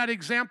using that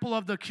example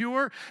of the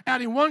cure,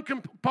 adding one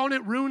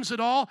component ruins it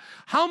all,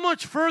 how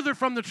much further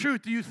from the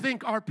truth do you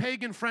think our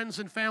pagan friends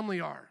and family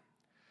are?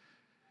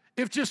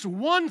 If just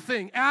one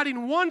thing,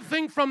 adding one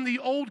thing from the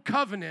old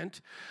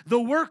covenant, the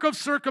work of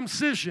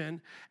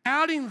circumcision,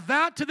 adding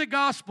that to the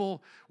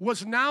gospel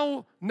was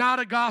now not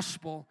a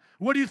gospel,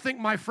 what do you think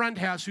my friend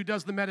has who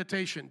does the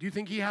meditation? Do you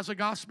think he has a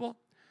gospel?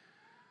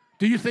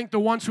 Do you think the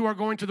ones who are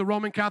going to the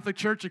Roman Catholic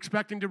Church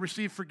expecting to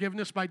receive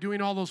forgiveness by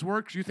doing all those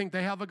works, do you think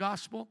they have a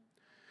gospel?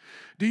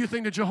 Do you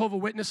think the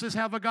Jehovah's Witnesses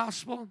have a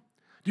gospel?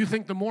 Do you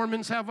think the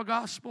Mormons have a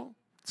gospel?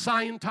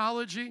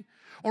 Scientology?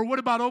 Or what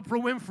about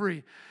Oprah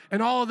Winfrey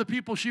and all of the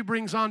people she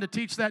brings on to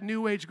teach that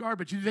New Age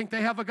garbage? Do you think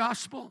they have a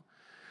gospel?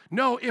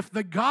 No, if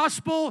the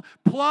gospel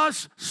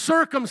plus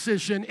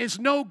circumcision is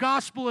no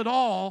gospel at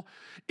all,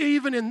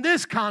 even in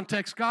this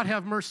context, God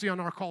have mercy on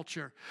our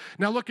culture.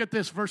 Now look at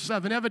this, verse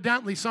 7.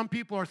 Evidently, some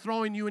people are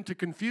throwing you into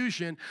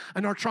confusion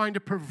and are trying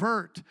to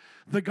pervert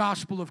the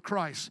gospel of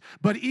Christ.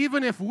 But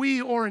even if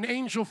we or an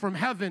angel from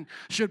heaven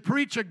should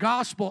preach a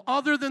gospel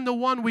other than the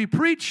one we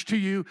preach to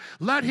you,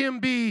 let him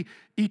be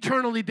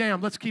eternally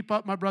damned. Let's keep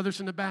up, my brothers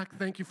in the back.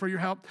 Thank you for your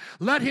help.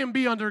 Let him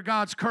be under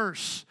God's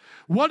curse.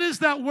 What is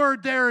that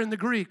word there in the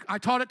Greek? I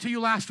taught it to you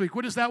last week.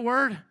 What is that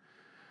word?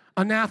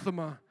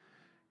 Anathema.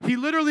 He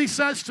literally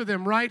says to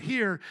them right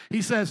here,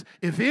 he says,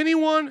 if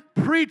anyone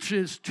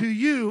preaches to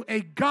you a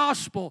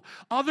gospel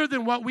other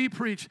than what we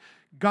preach,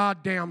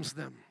 God damns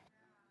them.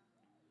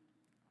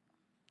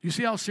 You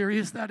see how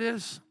serious that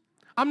is?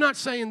 I'm not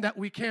saying that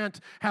we can't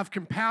have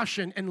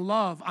compassion and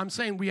love. I'm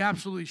saying we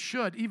absolutely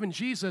should. Even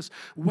Jesus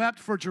wept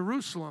for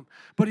Jerusalem,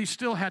 but he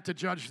still had to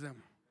judge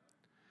them.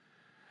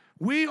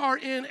 We are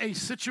in a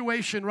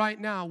situation right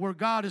now where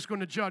God is going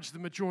to judge the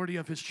majority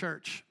of his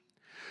church.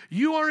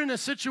 You are in a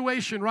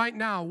situation right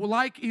now,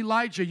 like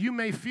Elijah, you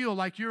may feel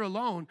like you're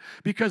alone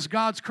because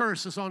God's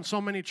curse is on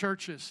so many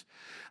churches.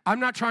 I'm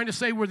not trying to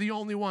say we're the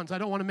only ones. I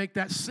don't want to make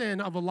that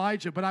sin of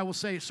Elijah, but I will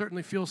say it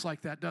certainly feels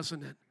like that,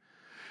 doesn't it?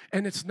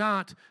 And it's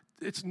not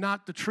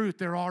the truth.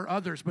 There are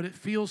others, but it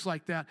feels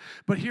like that.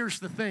 But here's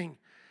the thing.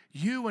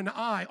 You and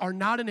I are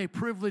not in a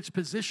privileged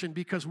position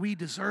because we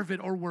deserve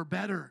it or we're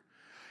better.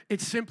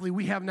 It's simply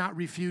we have not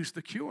refused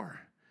the cure.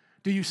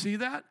 Do you see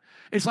that?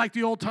 It's like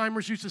the old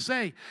timers used to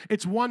say,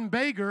 it's one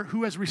beggar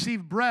who has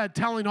received bread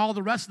telling all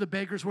the rest of the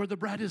beggars where the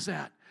bread is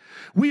at.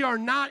 We are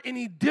not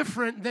any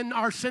different than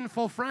our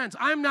sinful friends.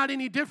 I'm not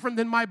any different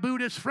than my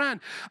Buddhist friend.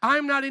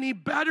 I'm not any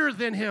better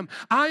than him.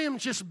 I am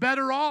just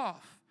better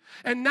off.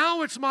 And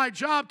now it's my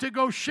job to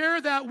go share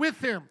that with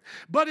him.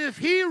 But if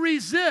he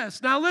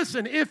resists, now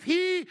listen, if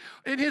he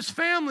and his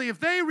family, if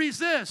they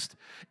resist,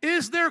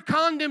 is their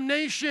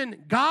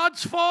condemnation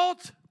God's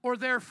fault or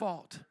their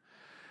fault?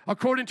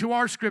 According to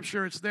our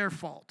scripture, it's their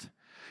fault.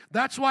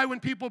 That's why when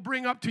people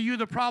bring up to you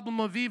the problem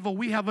of evil,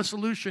 we have a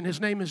solution. His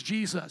name is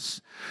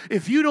Jesus.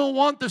 If you don't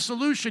want the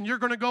solution, you're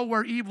going to go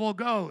where evil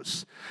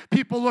goes.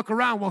 People look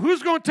around. Well,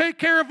 who's going to take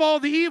care of all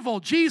the evil?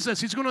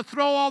 Jesus. He's going to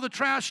throw all the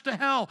trash to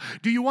hell.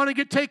 Do you want to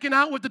get taken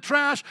out with the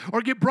trash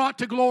or get brought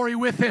to glory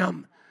with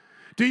him?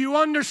 Do you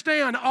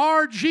understand?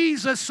 Our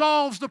Jesus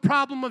solves the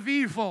problem of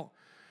evil.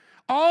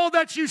 All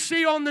that you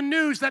see on the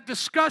news that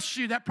disgusts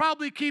you, that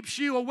probably keeps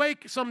you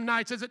awake some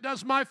nights, as it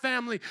does my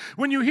family,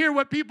 when you hear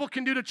what people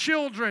can do to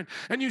children,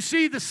 and you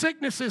see the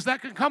sicknesses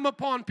that can come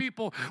upon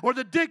people, or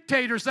the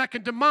dictators that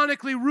can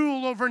demonically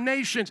rule over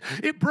nations,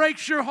 it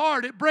breaks your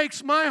heart. It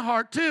breaks my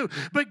heart too.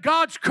 But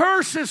God's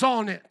curse is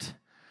on it,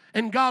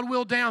 and God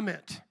will damn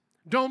it.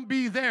 Don't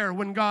be there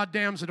when God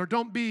damns it, or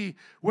don't be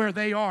where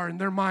they are in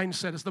their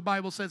mindset. As the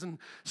Bible says in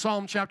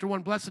Psalm chapter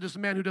 1, blessed is the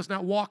man who does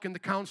not walk in the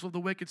counsel of the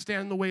wicked,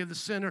 stand in the way of the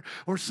sinner,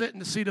 or sit in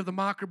the seat of the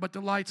mocker, but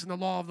delights in the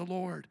law of the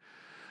Lord.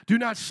 Do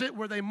not sit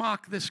where they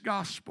mock this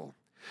gospel.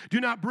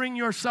 Do not bring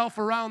yourself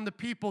around the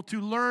people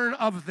to learn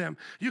of them.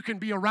 You can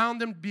be around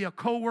them, be a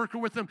co-worker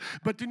with them,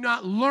 but do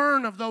not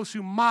learn of those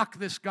who mock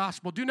this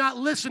gospel. Do not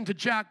listen to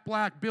Jack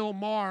Black, Bill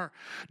Maher.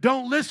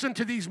 Don't listen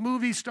to these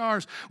movie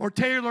stars or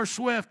Taylor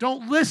Swift.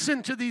 Don't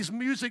listen to these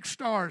music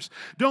stars.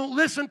 Don't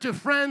listen to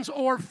friends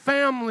or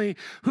family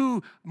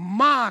who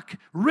mock,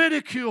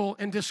 ridicule,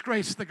 and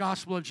disgrace the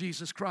gospel of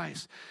Jesus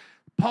Christ.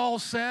 Paul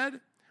said,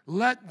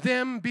 let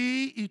them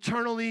be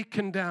eternally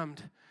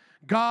condemned.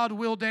 God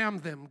will damn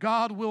them.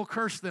 God will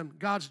curse them.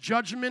 God's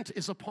judgment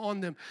is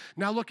upon them.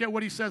 Now look at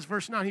what he says,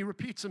 verse 9. He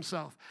repeats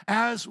himself.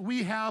 As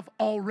we have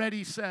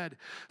already said,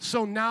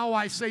 so now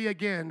I say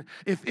again,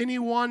 if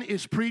anyone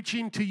is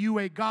preaching to you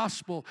a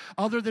gospel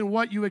other than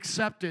what you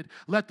accepted,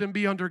 let them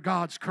be under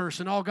God's curse.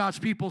 And all God's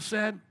people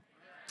said,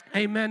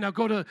 amen. Now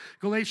go to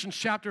Galatians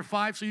chapter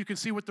 5 so you can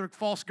see what their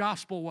false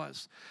gospel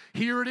was.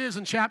 Here it is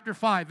in chapter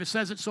 5. It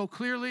says it so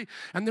clearly,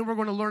 and then we're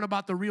going to learn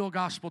about the real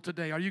gospel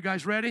today. Are you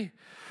guys ready?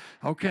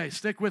 Okay,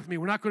 stick with me.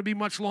 We're not going to be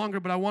much longer,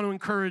 but I want to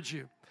encourage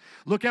you.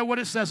 Look at what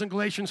it says in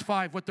Galatians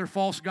 5, what their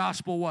false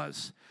gospel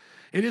was.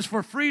 It is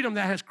for freedom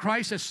that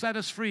Christ has set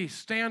us free.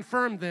 Stand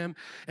firm then,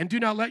 and do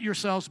not let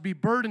yourselves be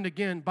burdened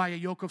again by a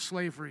yoke of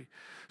slavery.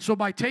 So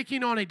by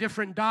taking on a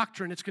different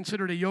doctrine, it's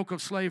considered a yoke of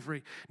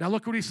slavery. Now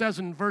look what he says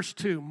in verse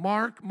 2.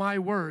 Mark my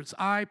words,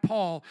 I,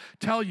 Paul,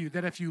 tell you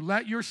that if you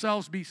let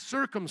yourselves be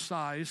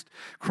circumcised,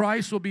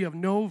 Christ will be of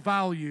no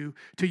value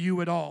to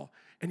you at all.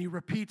 And he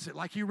repeats it.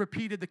 Like he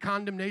repeated the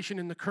condemnation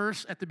and the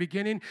curse at the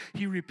beginning,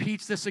 he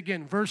repeats this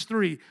again. Verse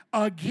 3,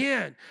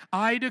 again,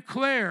 I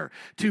declare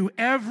to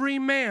every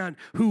man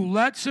who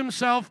lets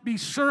himself be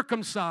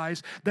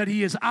circumcised that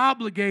he is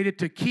obligated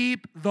to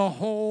keep the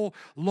whole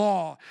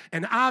law.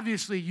 And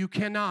obviously you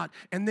cannot.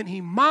 And then he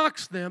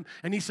mocks them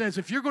and he says,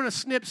 if you're going to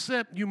snip,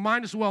 you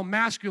might as well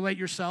emasculate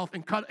yourself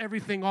and cut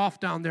everything off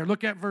down there.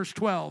 Look at verse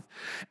 12.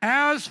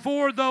 As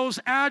for those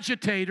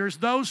agitators,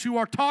 those who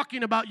are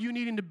talking about you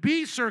needing to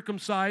be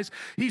circumcised,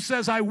 he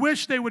says, I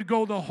wish they would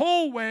go the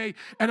whole way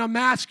and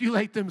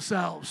emasculate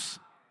themselves.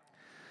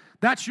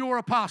 That's your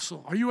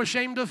apostle. Are you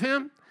ashamed of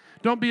him?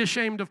 Don't be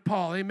ashamed of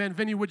Paul. Amen.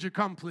 Vinny, would you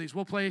come, please?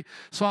 We'll play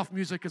soft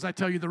music as I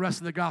tell you the rest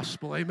of the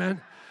gospel.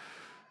 Amen.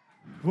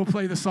 We'll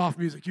play the soft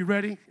music. You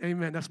ready?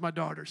 Amen. That's my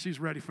daughter. She's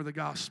ready for the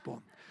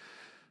gospel.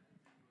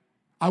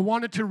 I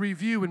wanted to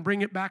review and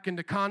bring it back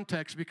into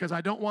context because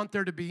I don't want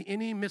there to be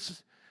any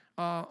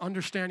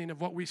misunderstanding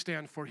of what we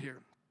stand for here.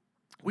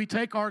 We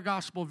take our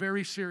gospel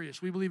very serious.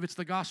 We believe it's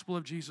the gospel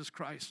of Jesus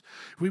Christ.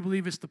 We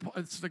believe it's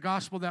the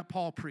gospel that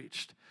Paul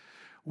preached.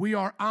 We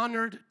are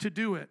honored to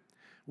do it.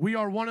 We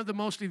are one of the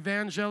most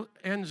evangelistic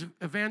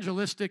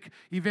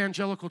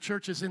evangelical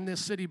churches in this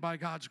city by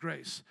God's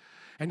grace.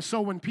 And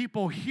so when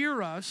people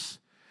hear us,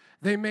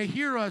 they may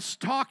hear us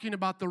talking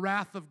about the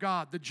wrath of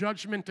God, the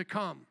judgment to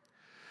come,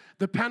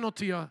 the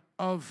penalty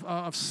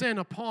of sin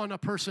upon a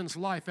person's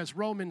life, as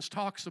Romans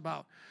talks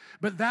about.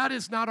 But that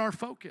is not our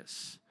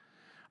focus.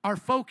 Our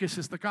focus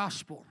is the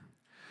gospel.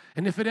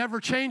 And if it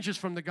ever changes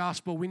from the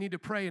gospel, we need to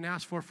pray and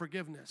ask for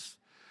forgiveness.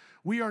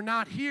 We are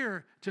not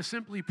here to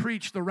simply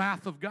preach the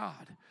wrath of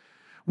God.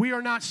 We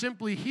are not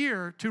simply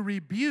here to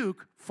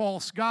rebuke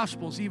false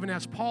gospels, even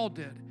as Paul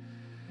did.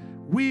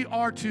 We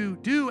are to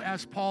do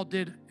as Paul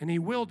did, and he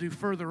will do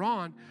further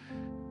on,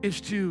 is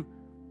to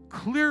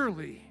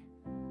clearly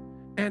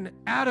and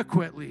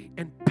adequately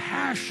and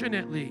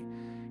passionately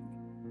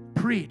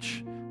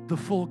preach the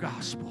full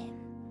gospel.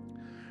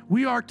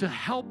 We are to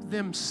help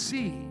them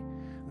see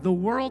the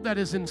world that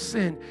is in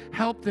sin,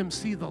 help them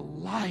see the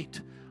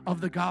light of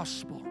the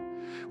gospel.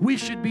 We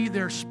should be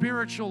their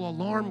spiritual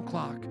alarm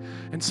clock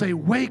and say,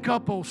 wake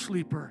up, O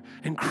sleeper,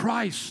 and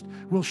Christ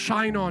will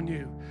shine on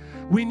you.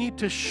 We need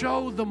to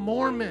show the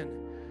Mormon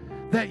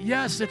that,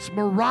 yes, it's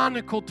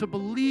moronical to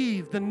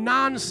believe the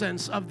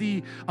nonsense of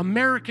the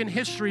American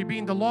history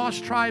being the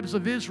lost tribes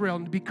of Israel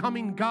and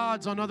becoming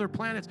gods on other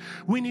planets.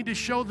 We need to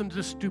show them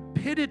the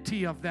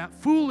stupidity of that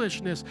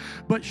foolishness,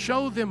 but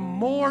show them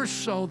more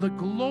so the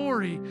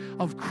glory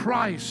of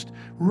Christ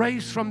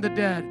raised from the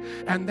dead,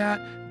 and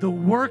that the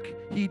work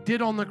he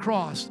did on the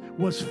cross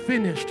was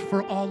finished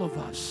for all of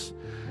us.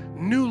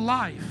 New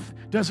life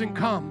doesn't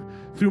come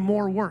through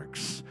more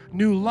works.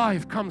 New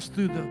life comes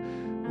through the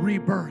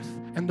rebirth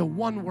and the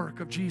one work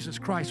of Jesus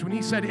Christ. When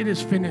he said, "It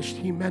is finished,"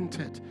 he meant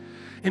it.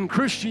 In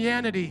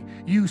Christianity,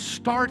 you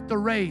start the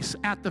race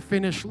at the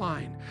finish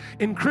line.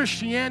 In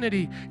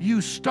Christianity, you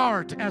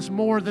start as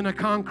more than a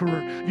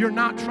conqueror. You're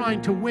not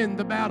trying to win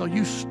the battle.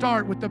 You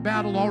start with the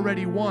battle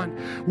already won.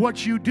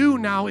 What you do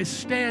now is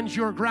stand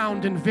your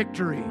ground in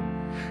victory.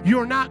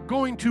 You're not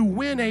going to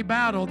win a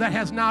battle that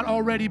has not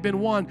already been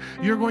won.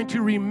 You're going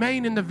to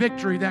remain in the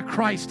victory that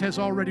Christ has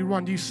already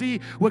won. Do you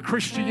see what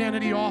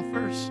Christianity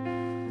offers?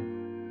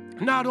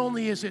 Not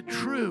only is it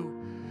true,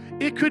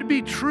 it could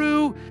be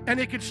true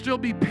and it could still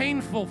be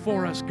painful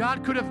for us.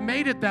 God could have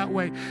made it that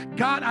way.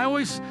 God, I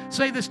always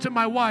say this to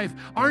my wife,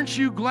 aren't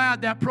you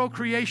glad that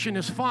procreation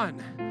is fun?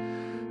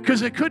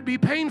 Because it could be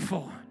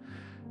painful.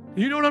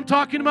 You know what I'm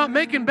talking about?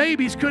 Making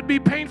babies could be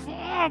painful.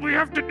 Oh, we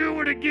have to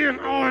do it again.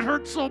 Oh, it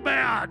hurts so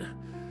bad.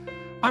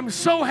 I'm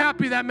so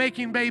happy that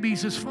making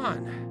babies is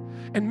fun.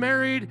 And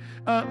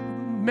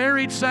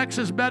married sex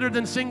is better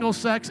than single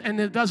sex,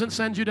 and it doesn't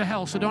send you to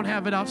hell, so don't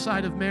have it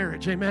outside of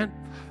marriage. Amen?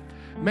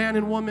 Man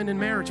and woman in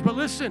marriage. But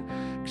listen,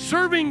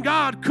 serving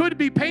God could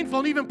be painful,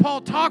 and even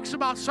Paul talks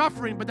about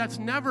suffering, but that's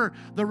never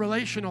the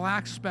relational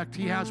aspect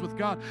he has with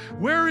God.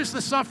 Where is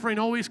the suffering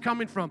always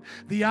coming from?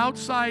 The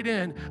outside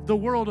in, the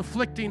world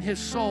afflicting his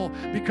soul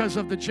because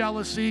of the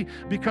jealousy,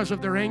 because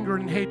of their anger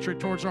and hatred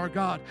towards our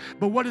God.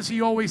 But what does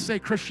he always say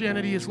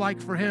Christianity is like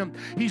for him?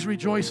 He's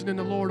rejoicing in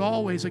the Lord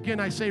always.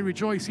 Again, I say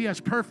rejoice. He has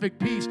perfect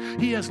peace.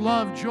 He has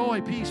love, joy,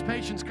 peace,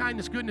 patience,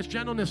 kindness, goodness,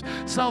 gentleness,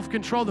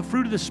 self-control, the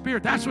fruit of the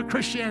Spirit. That's what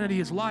Christianity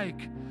is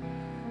like.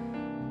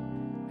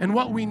 And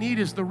what we need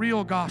is the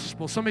real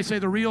gospel. Somebody say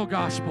the real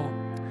gospel.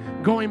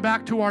 Going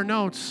back to our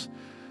notes,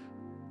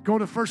 go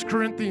to 1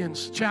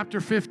 Corinthians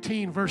chapter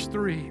 15, verse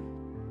 3.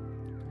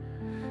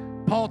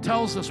 Paul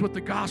tells us what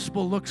the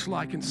gospel looks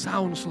like and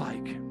sounds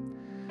like.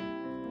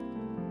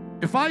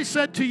 If I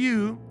said to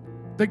you,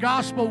 the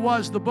gospel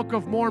was the Book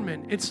of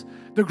Mormon, it's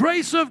the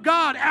grace of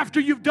God after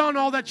you've done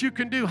all that you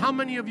can do, how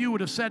many of you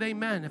would have said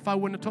amen if I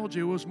wouldn't have told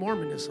you it was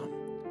Mormonism?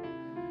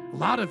 A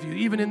lot of you,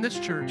 even in this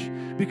church,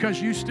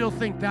 because you still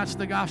think that's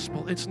the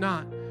gospel. It's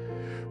not.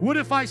 What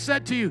if I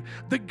said to you,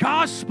 the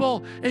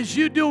gospel is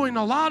you doing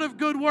a lot of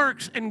good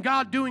works and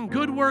God doing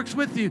good works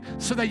with you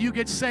so that you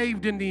get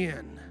saved in the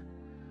end?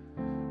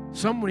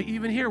 Someone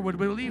even here would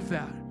believe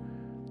that.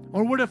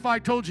 Or what if I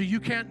told you,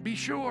 you can't be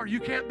sure? You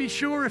can't be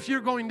sure if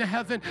you're going to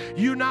heaven.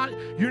 You're not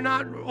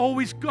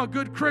always a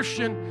good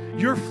Christian.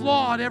 You're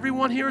flawed.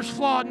 Everyone here is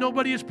flawed.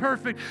 Nobody is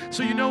perfect.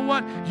 So you know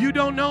what? You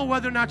don't know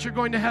whether or not you're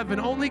going to heaven.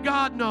 Only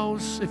God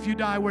knows if you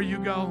die where you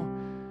go.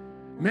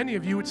 Many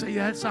of you would say,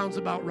 yeah, that sounds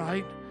about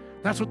right.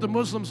 That's what the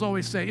Muslims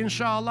always say.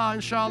 Inshallah,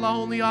 inshallah,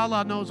 only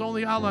Allah knows.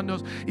 Only Allah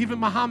knows. Even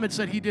Muhammad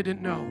said he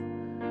didn't know.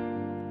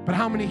 But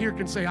how many here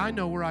can say, I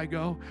know where I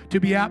go? To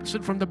be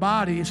absent from the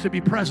body is to be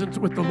present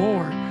with the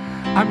Lord.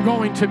 I'm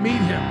going to meet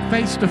him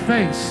face to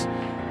face.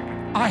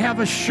 I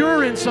have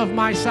assurance of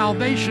my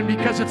salvation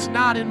because it's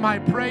not in my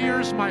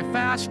prayers, my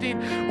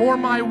fasting, or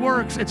my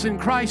works. It's in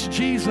Christ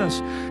Jesus.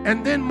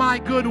 And then my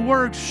good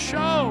works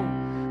show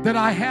that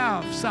I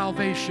have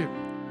salvation.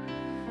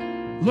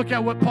 Look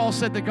at what Paul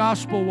said the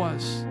gospel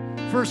was.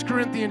 2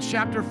 Corinthians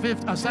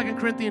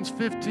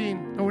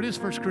 15, oh, it is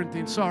 1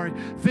 Corinthians,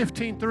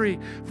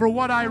 15:3. For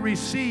what I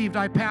received,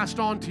 I passed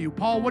on to you.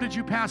 Paul, what did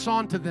you pass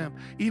on to them?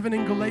 Even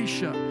in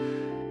Galatia,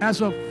 as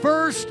of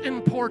first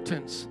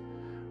importance,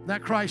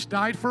 that Christ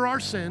died for our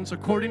sins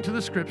according to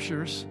the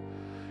Scriptures,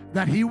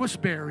 that he was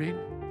buried,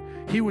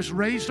 he was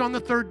raised on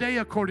the third day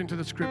according to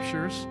the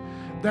Scriptures,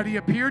 that he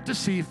appeared to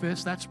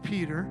Cephas, that's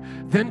Peter,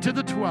 then to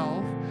the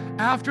 12.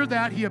 After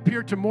that, he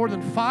appeared to more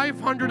than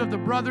 500 of the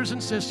brothers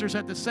and sisters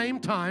at the same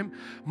time,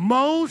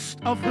 most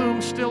of whom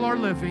still are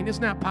living.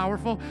 Isn't that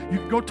powerful? You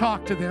can go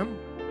talk to them,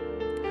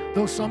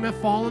 though some have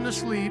fallen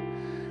asleep.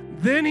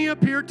 Then he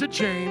appeared to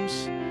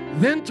James,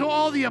 then to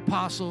all the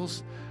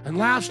apostles, and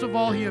last of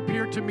all, he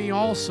appeared to me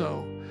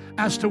also,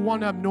 as to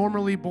one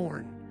abnormally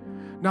born.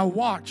 Now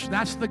watch,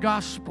 that's the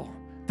gospel.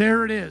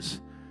 There it is.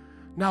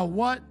 Now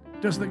what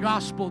does the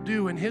gospel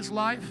do in his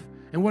life,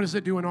 and what does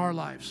it do in our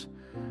lives?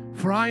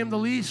 For I am the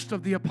least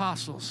of the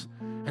apostles,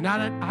 and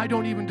I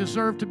don't even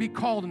deserve to be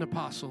called an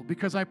apostle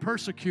because I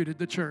persecuted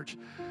the church.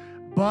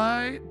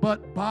 But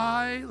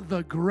by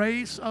the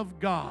grace of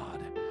God,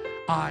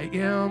 I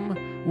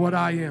am what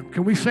I am.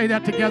 Can we say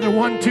that together?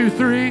 1, 2,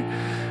 3.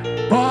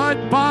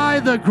 But by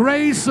the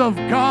grace of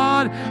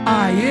God,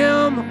 I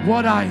am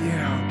what I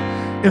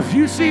am. If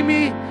you see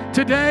me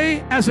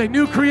today as a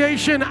new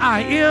creation, I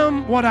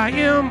am what I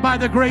am by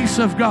the grace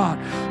of God.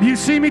 You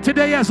see me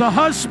today as a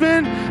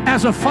husband,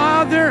 as a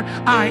father,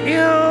 I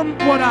am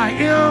what I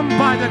am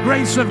by the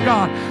grace of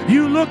God.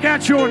 You look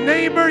at your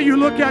neighbor, you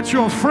look at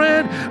your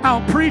friend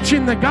out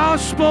preaching the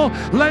gospel,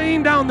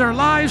 laying down their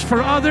lives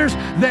for others.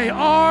 They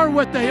are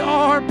what they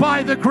are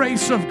by the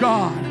grace of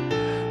God.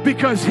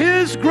 Because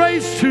his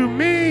grace to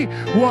me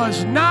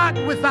was not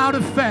without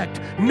effect.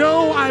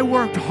 No, I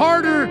worked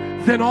harder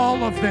than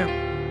all of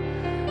them.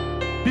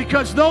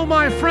 Because though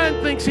my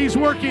friend thinks he's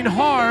working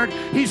hard,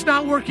 he's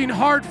not working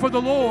hard for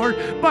the Lord.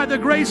 By the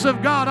grace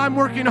of God, I'm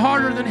working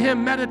harder than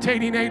him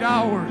meditating 8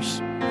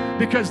 hours.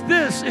 Because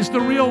this is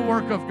the real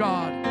work of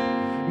God.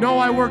 No,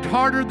 I worked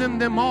harder than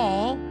them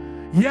all,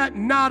 yet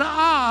not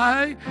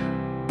I,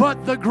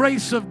 but the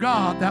grace of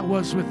God that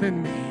was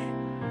within me.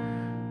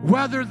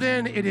 Whether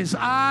then it is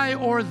I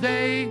or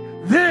they,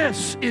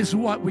 this is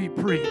what we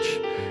preach.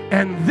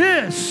 And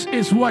this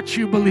is what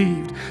you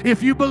believed.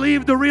 If you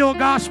believe the real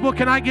gospel,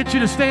 can I get you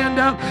to stand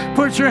up,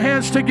 put your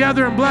hands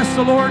together, and bless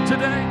the Lord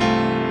today?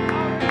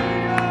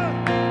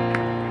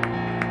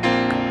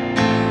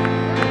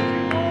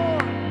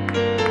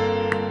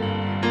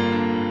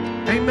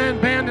 Amen.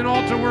 Band and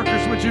altar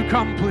workers, would you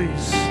come,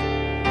 please?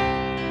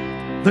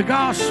 The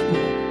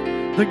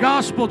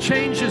gospel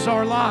changes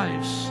our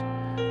lives.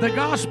 The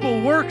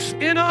gospel works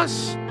in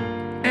us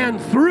and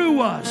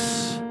through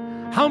us.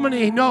 How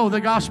many know the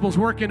gospel's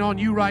working on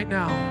you right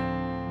now?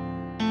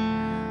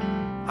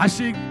 I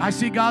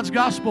see God's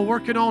gospel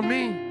working on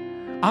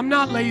me. I'm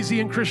not lazy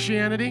in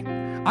Christianity.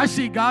 I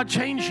see God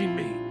changing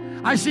me.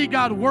 I see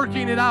God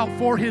working it out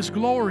for His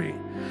glory.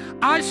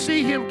 I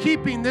see Him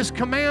keeping this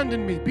command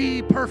in me.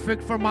 Be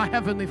perfect, for my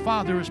heavenly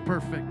Father is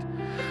perfect.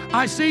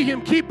 I see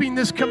Him keeping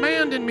this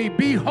command in me.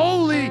 Be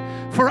holy,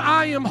 for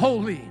I am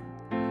holy.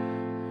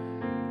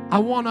 I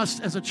want us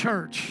as a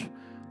church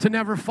to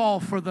never fall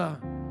for the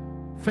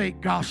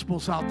fake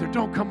gospels out there.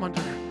 Don't come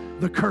under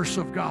the curse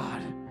of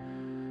God.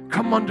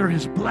 Come under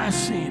His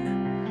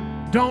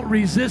blessing. Don't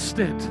resist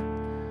it.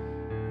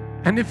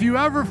 And if you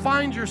ever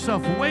find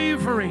yourself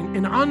wavering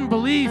in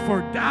unbelief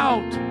or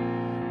doubt,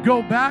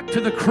 go back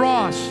to the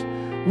cross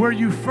where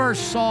you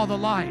first saw the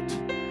light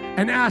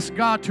and ask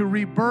God to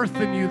rebirth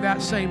in you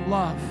that same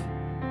love.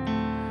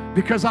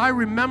 Because I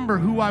remember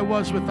who I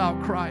was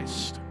without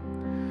Christ.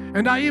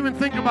 And I even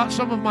think about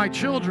some of my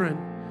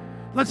children.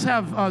 Let's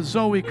have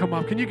Zoe come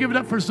up. Can you give it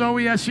up for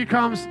Zoe as she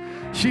comes?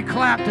 She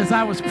clapped as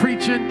I was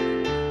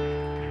preaching.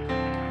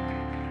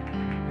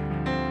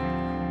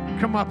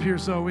 Come up here,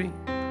 Zoe.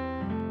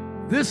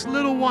 This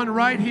little one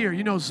right here,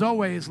 you know,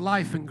 Zoe is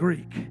life in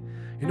Greek.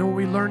 You know, when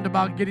we learned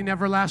about getting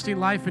everlasting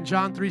life in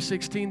John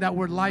 3:16, that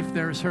word life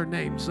there is her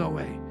name,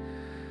 Zoe.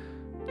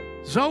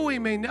 Zoe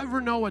may never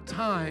know a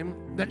time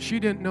that she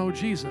didn't know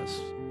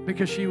Jesus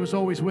because she was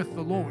always with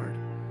the Lord.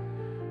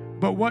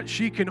 But what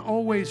she can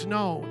always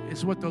know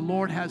is what the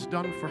Lord has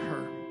done for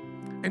her.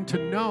 And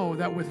to know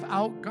that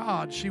without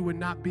God, she would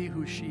not be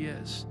who she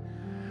is.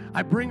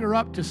 I bring her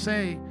up to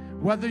say,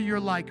 whether you're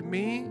like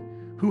me,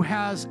 who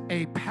has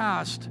a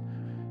past,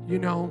 you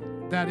know,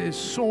 that is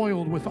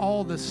soiled with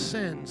all the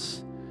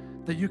sins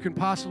that you can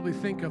possibly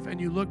think of, and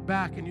you look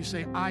back and you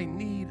say, I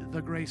need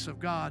the grace of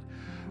God.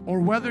 Or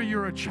whether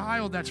you're a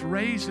child that's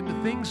raised in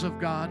the things of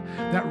God,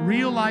 that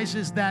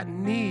realizes that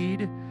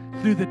need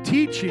through the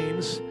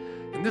teachings.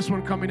 And this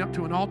one coming up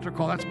to an altar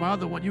call, that's my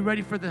other one. You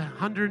ready for the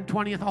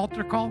 120th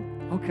altar call?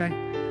 Okay.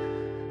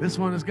 This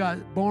one has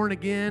got born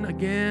again,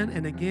 again,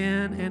 and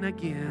again, and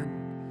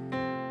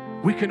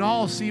again. We can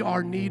all see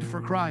our need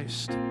for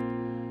Christ.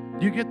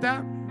 Do you get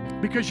that?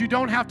 Because you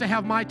don't have to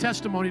have my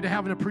testimony to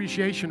have an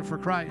appreciation for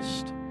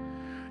Christ.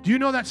 Do you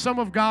know that some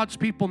of God's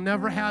people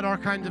never had our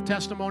kinds of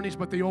testimonies,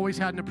 but they always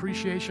had an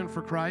appreciation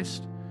for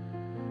Christ?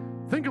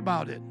 Think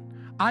about it.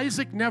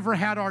 Isaac never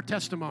had our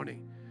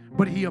testimony,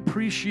 but he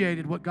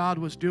appreciated what God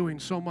was doing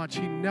so much,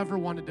 he never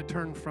wanted to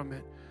turn from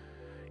it.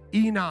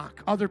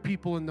 Enoch, other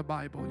people in the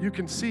Bible, you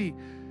can see.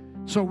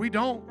 So we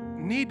don't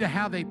need to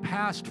have a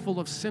past full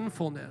of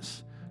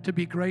sinfulness to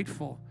be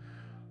grateful.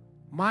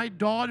 My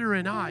daughter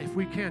and I, if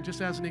we can,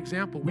 just as an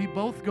example, we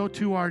both go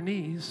to our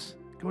knees,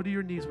 go to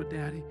your knees with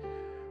Daddy,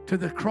 to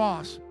the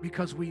cross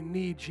because we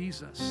need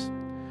Jesus.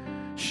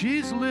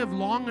 She's lived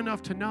long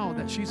enough to know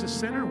that she's a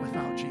sinner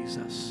without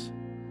Jesus.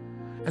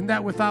 And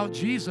that without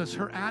Jesus,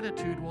 her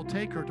attitude will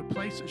take her to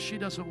places she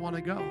doesn't want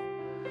to go.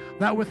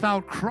 That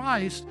without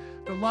Christ,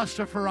 the lust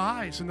of her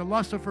eyes and the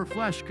lust of her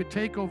flesh could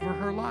take over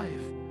her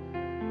life.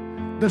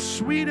 The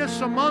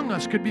sweetest among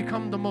us could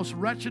become the most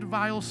wretched,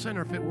 vile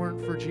sinner if it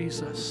weren't for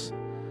Jesus.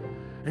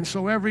 And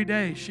so every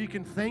day she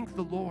can thank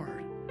the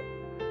Lord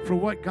for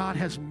what God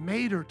has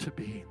made her to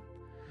be.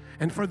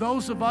 And for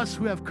those of us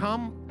who have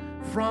come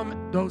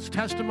from those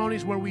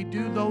testimonies where we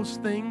do those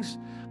things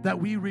that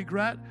we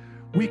regret,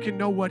 we can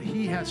know what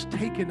He has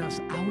taken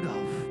us out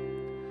of.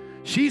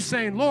 She's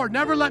saying, Lord,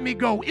 never let me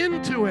go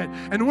into it.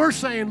 And we're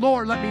saying,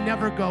 Lord, let me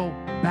never go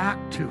back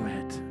to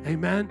it.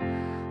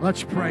 Amen.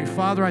 Let's pray.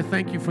 Father, I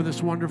thank you for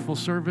this wonderful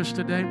service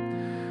today.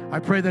 I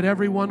pray that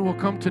everyone will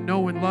come to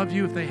know and love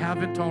you if they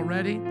haven't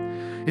already.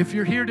 If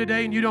you're here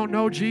today and you don't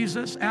know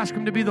Jesus, ask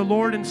Him to be the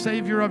Lord and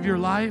Savior of your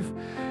life.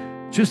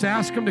 Just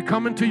ask Him to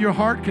come into your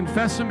heart,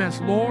 confess Him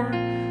as Lord.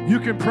 You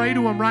can pray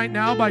to Him right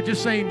now by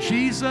just saying,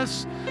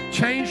 Jesus,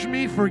 change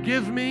me,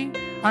 forgive me.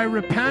 I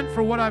repent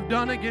for what I've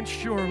done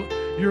against your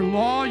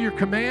law, your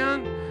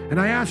command, and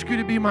I ask you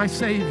to be my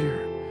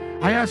Savior.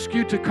 I ask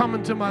you to come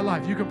into my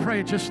life. You can pray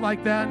it just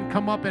like that and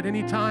come up at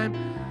any time.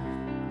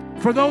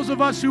 For those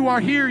of us who are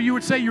here, you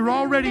would say you're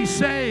already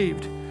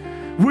saved.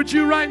 Would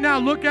you right now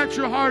look at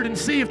your heart and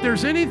see if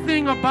there's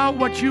anything about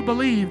what you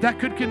believe that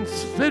could be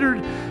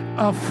considered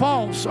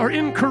false or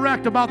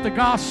incorrect about the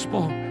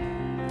gospel?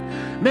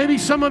 Maybe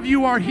some of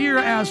you are here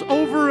as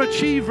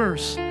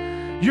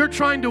overachievers. You're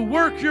trying to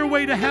work your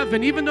way to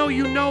heaven even though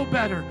you know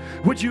better.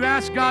 Would you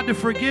ask God to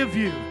forgive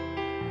you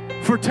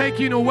for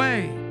taking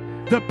away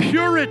the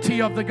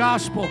purity of the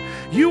gospel?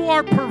 You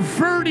are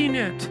perverting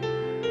it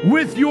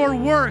with your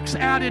works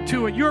added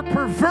to it. You're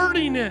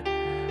perverting it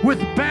with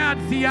bad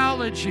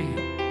theology.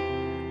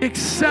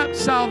 Accept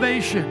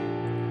salvation.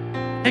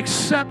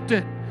 Accept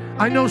it.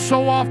 I know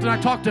so often I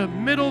talk to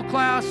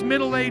middle-class,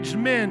 middle-aged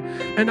men,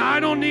 and I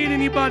don't need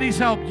anybody's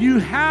help. You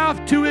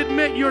have to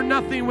admit you're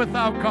nothing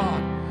without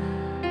God.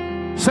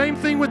 Same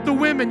thing with the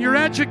women. You're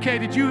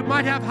educated. You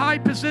might have high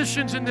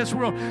positions in this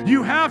world.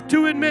 You have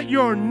to admit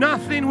you're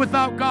nothing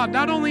without God.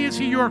 Not only is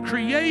He your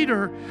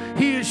creator,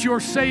 He is your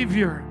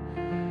Savior.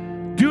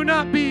 Do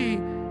not be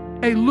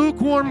a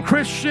lukewarm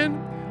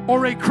Christian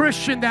or a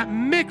Christian that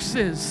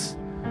mixes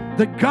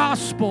the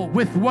gospel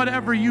with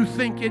whatever you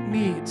think it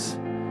needs.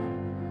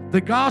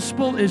 The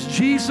gospel is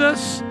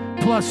Jesus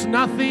plus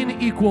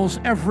nothing equals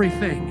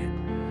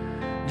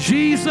everything.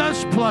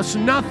 Jesus plus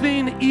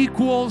nothing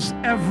equals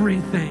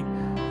everything.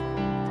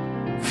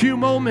 Few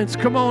moments,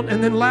 come on.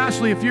 And then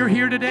lastly, if you're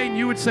here today and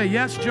you would say,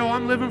 yes, Joe,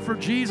 I'm living for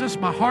Jesus.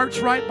 My heart's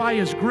right by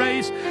His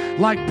grace.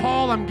 Like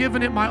Paul, I'm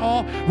giving it my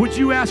all. Would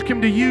you ask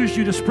Him to use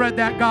you to spread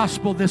that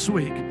gospel this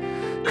week?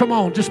 Come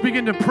on, just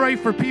begin to pray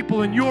for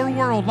people in your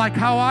world. Like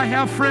how I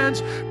have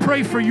friends,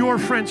 pray for your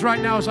friends right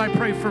now as I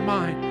pray for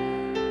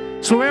mine.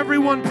 So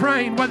everyone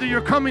praying, whether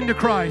you're coming to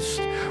Christ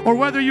or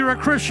whether you're a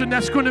Christian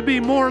that's going to be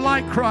more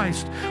like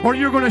Christ or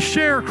you're going to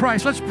share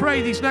Christ. Let's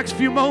pray these next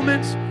few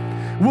moments.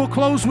 We'll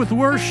close with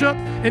worship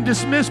and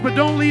dismiss, but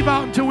don't leave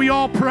out until we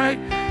all pray.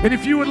 And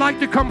if you would like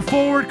to come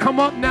forward, come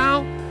up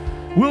now.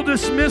 We'll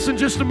dismiss in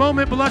just a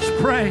moment, but let's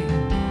pray.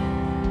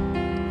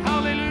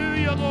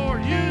 Hallelujah,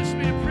 Lord. Use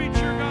me to preach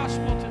your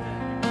gospel today.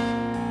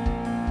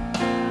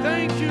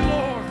 Thank you,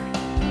 Lord.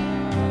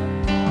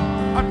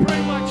 I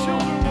pray, my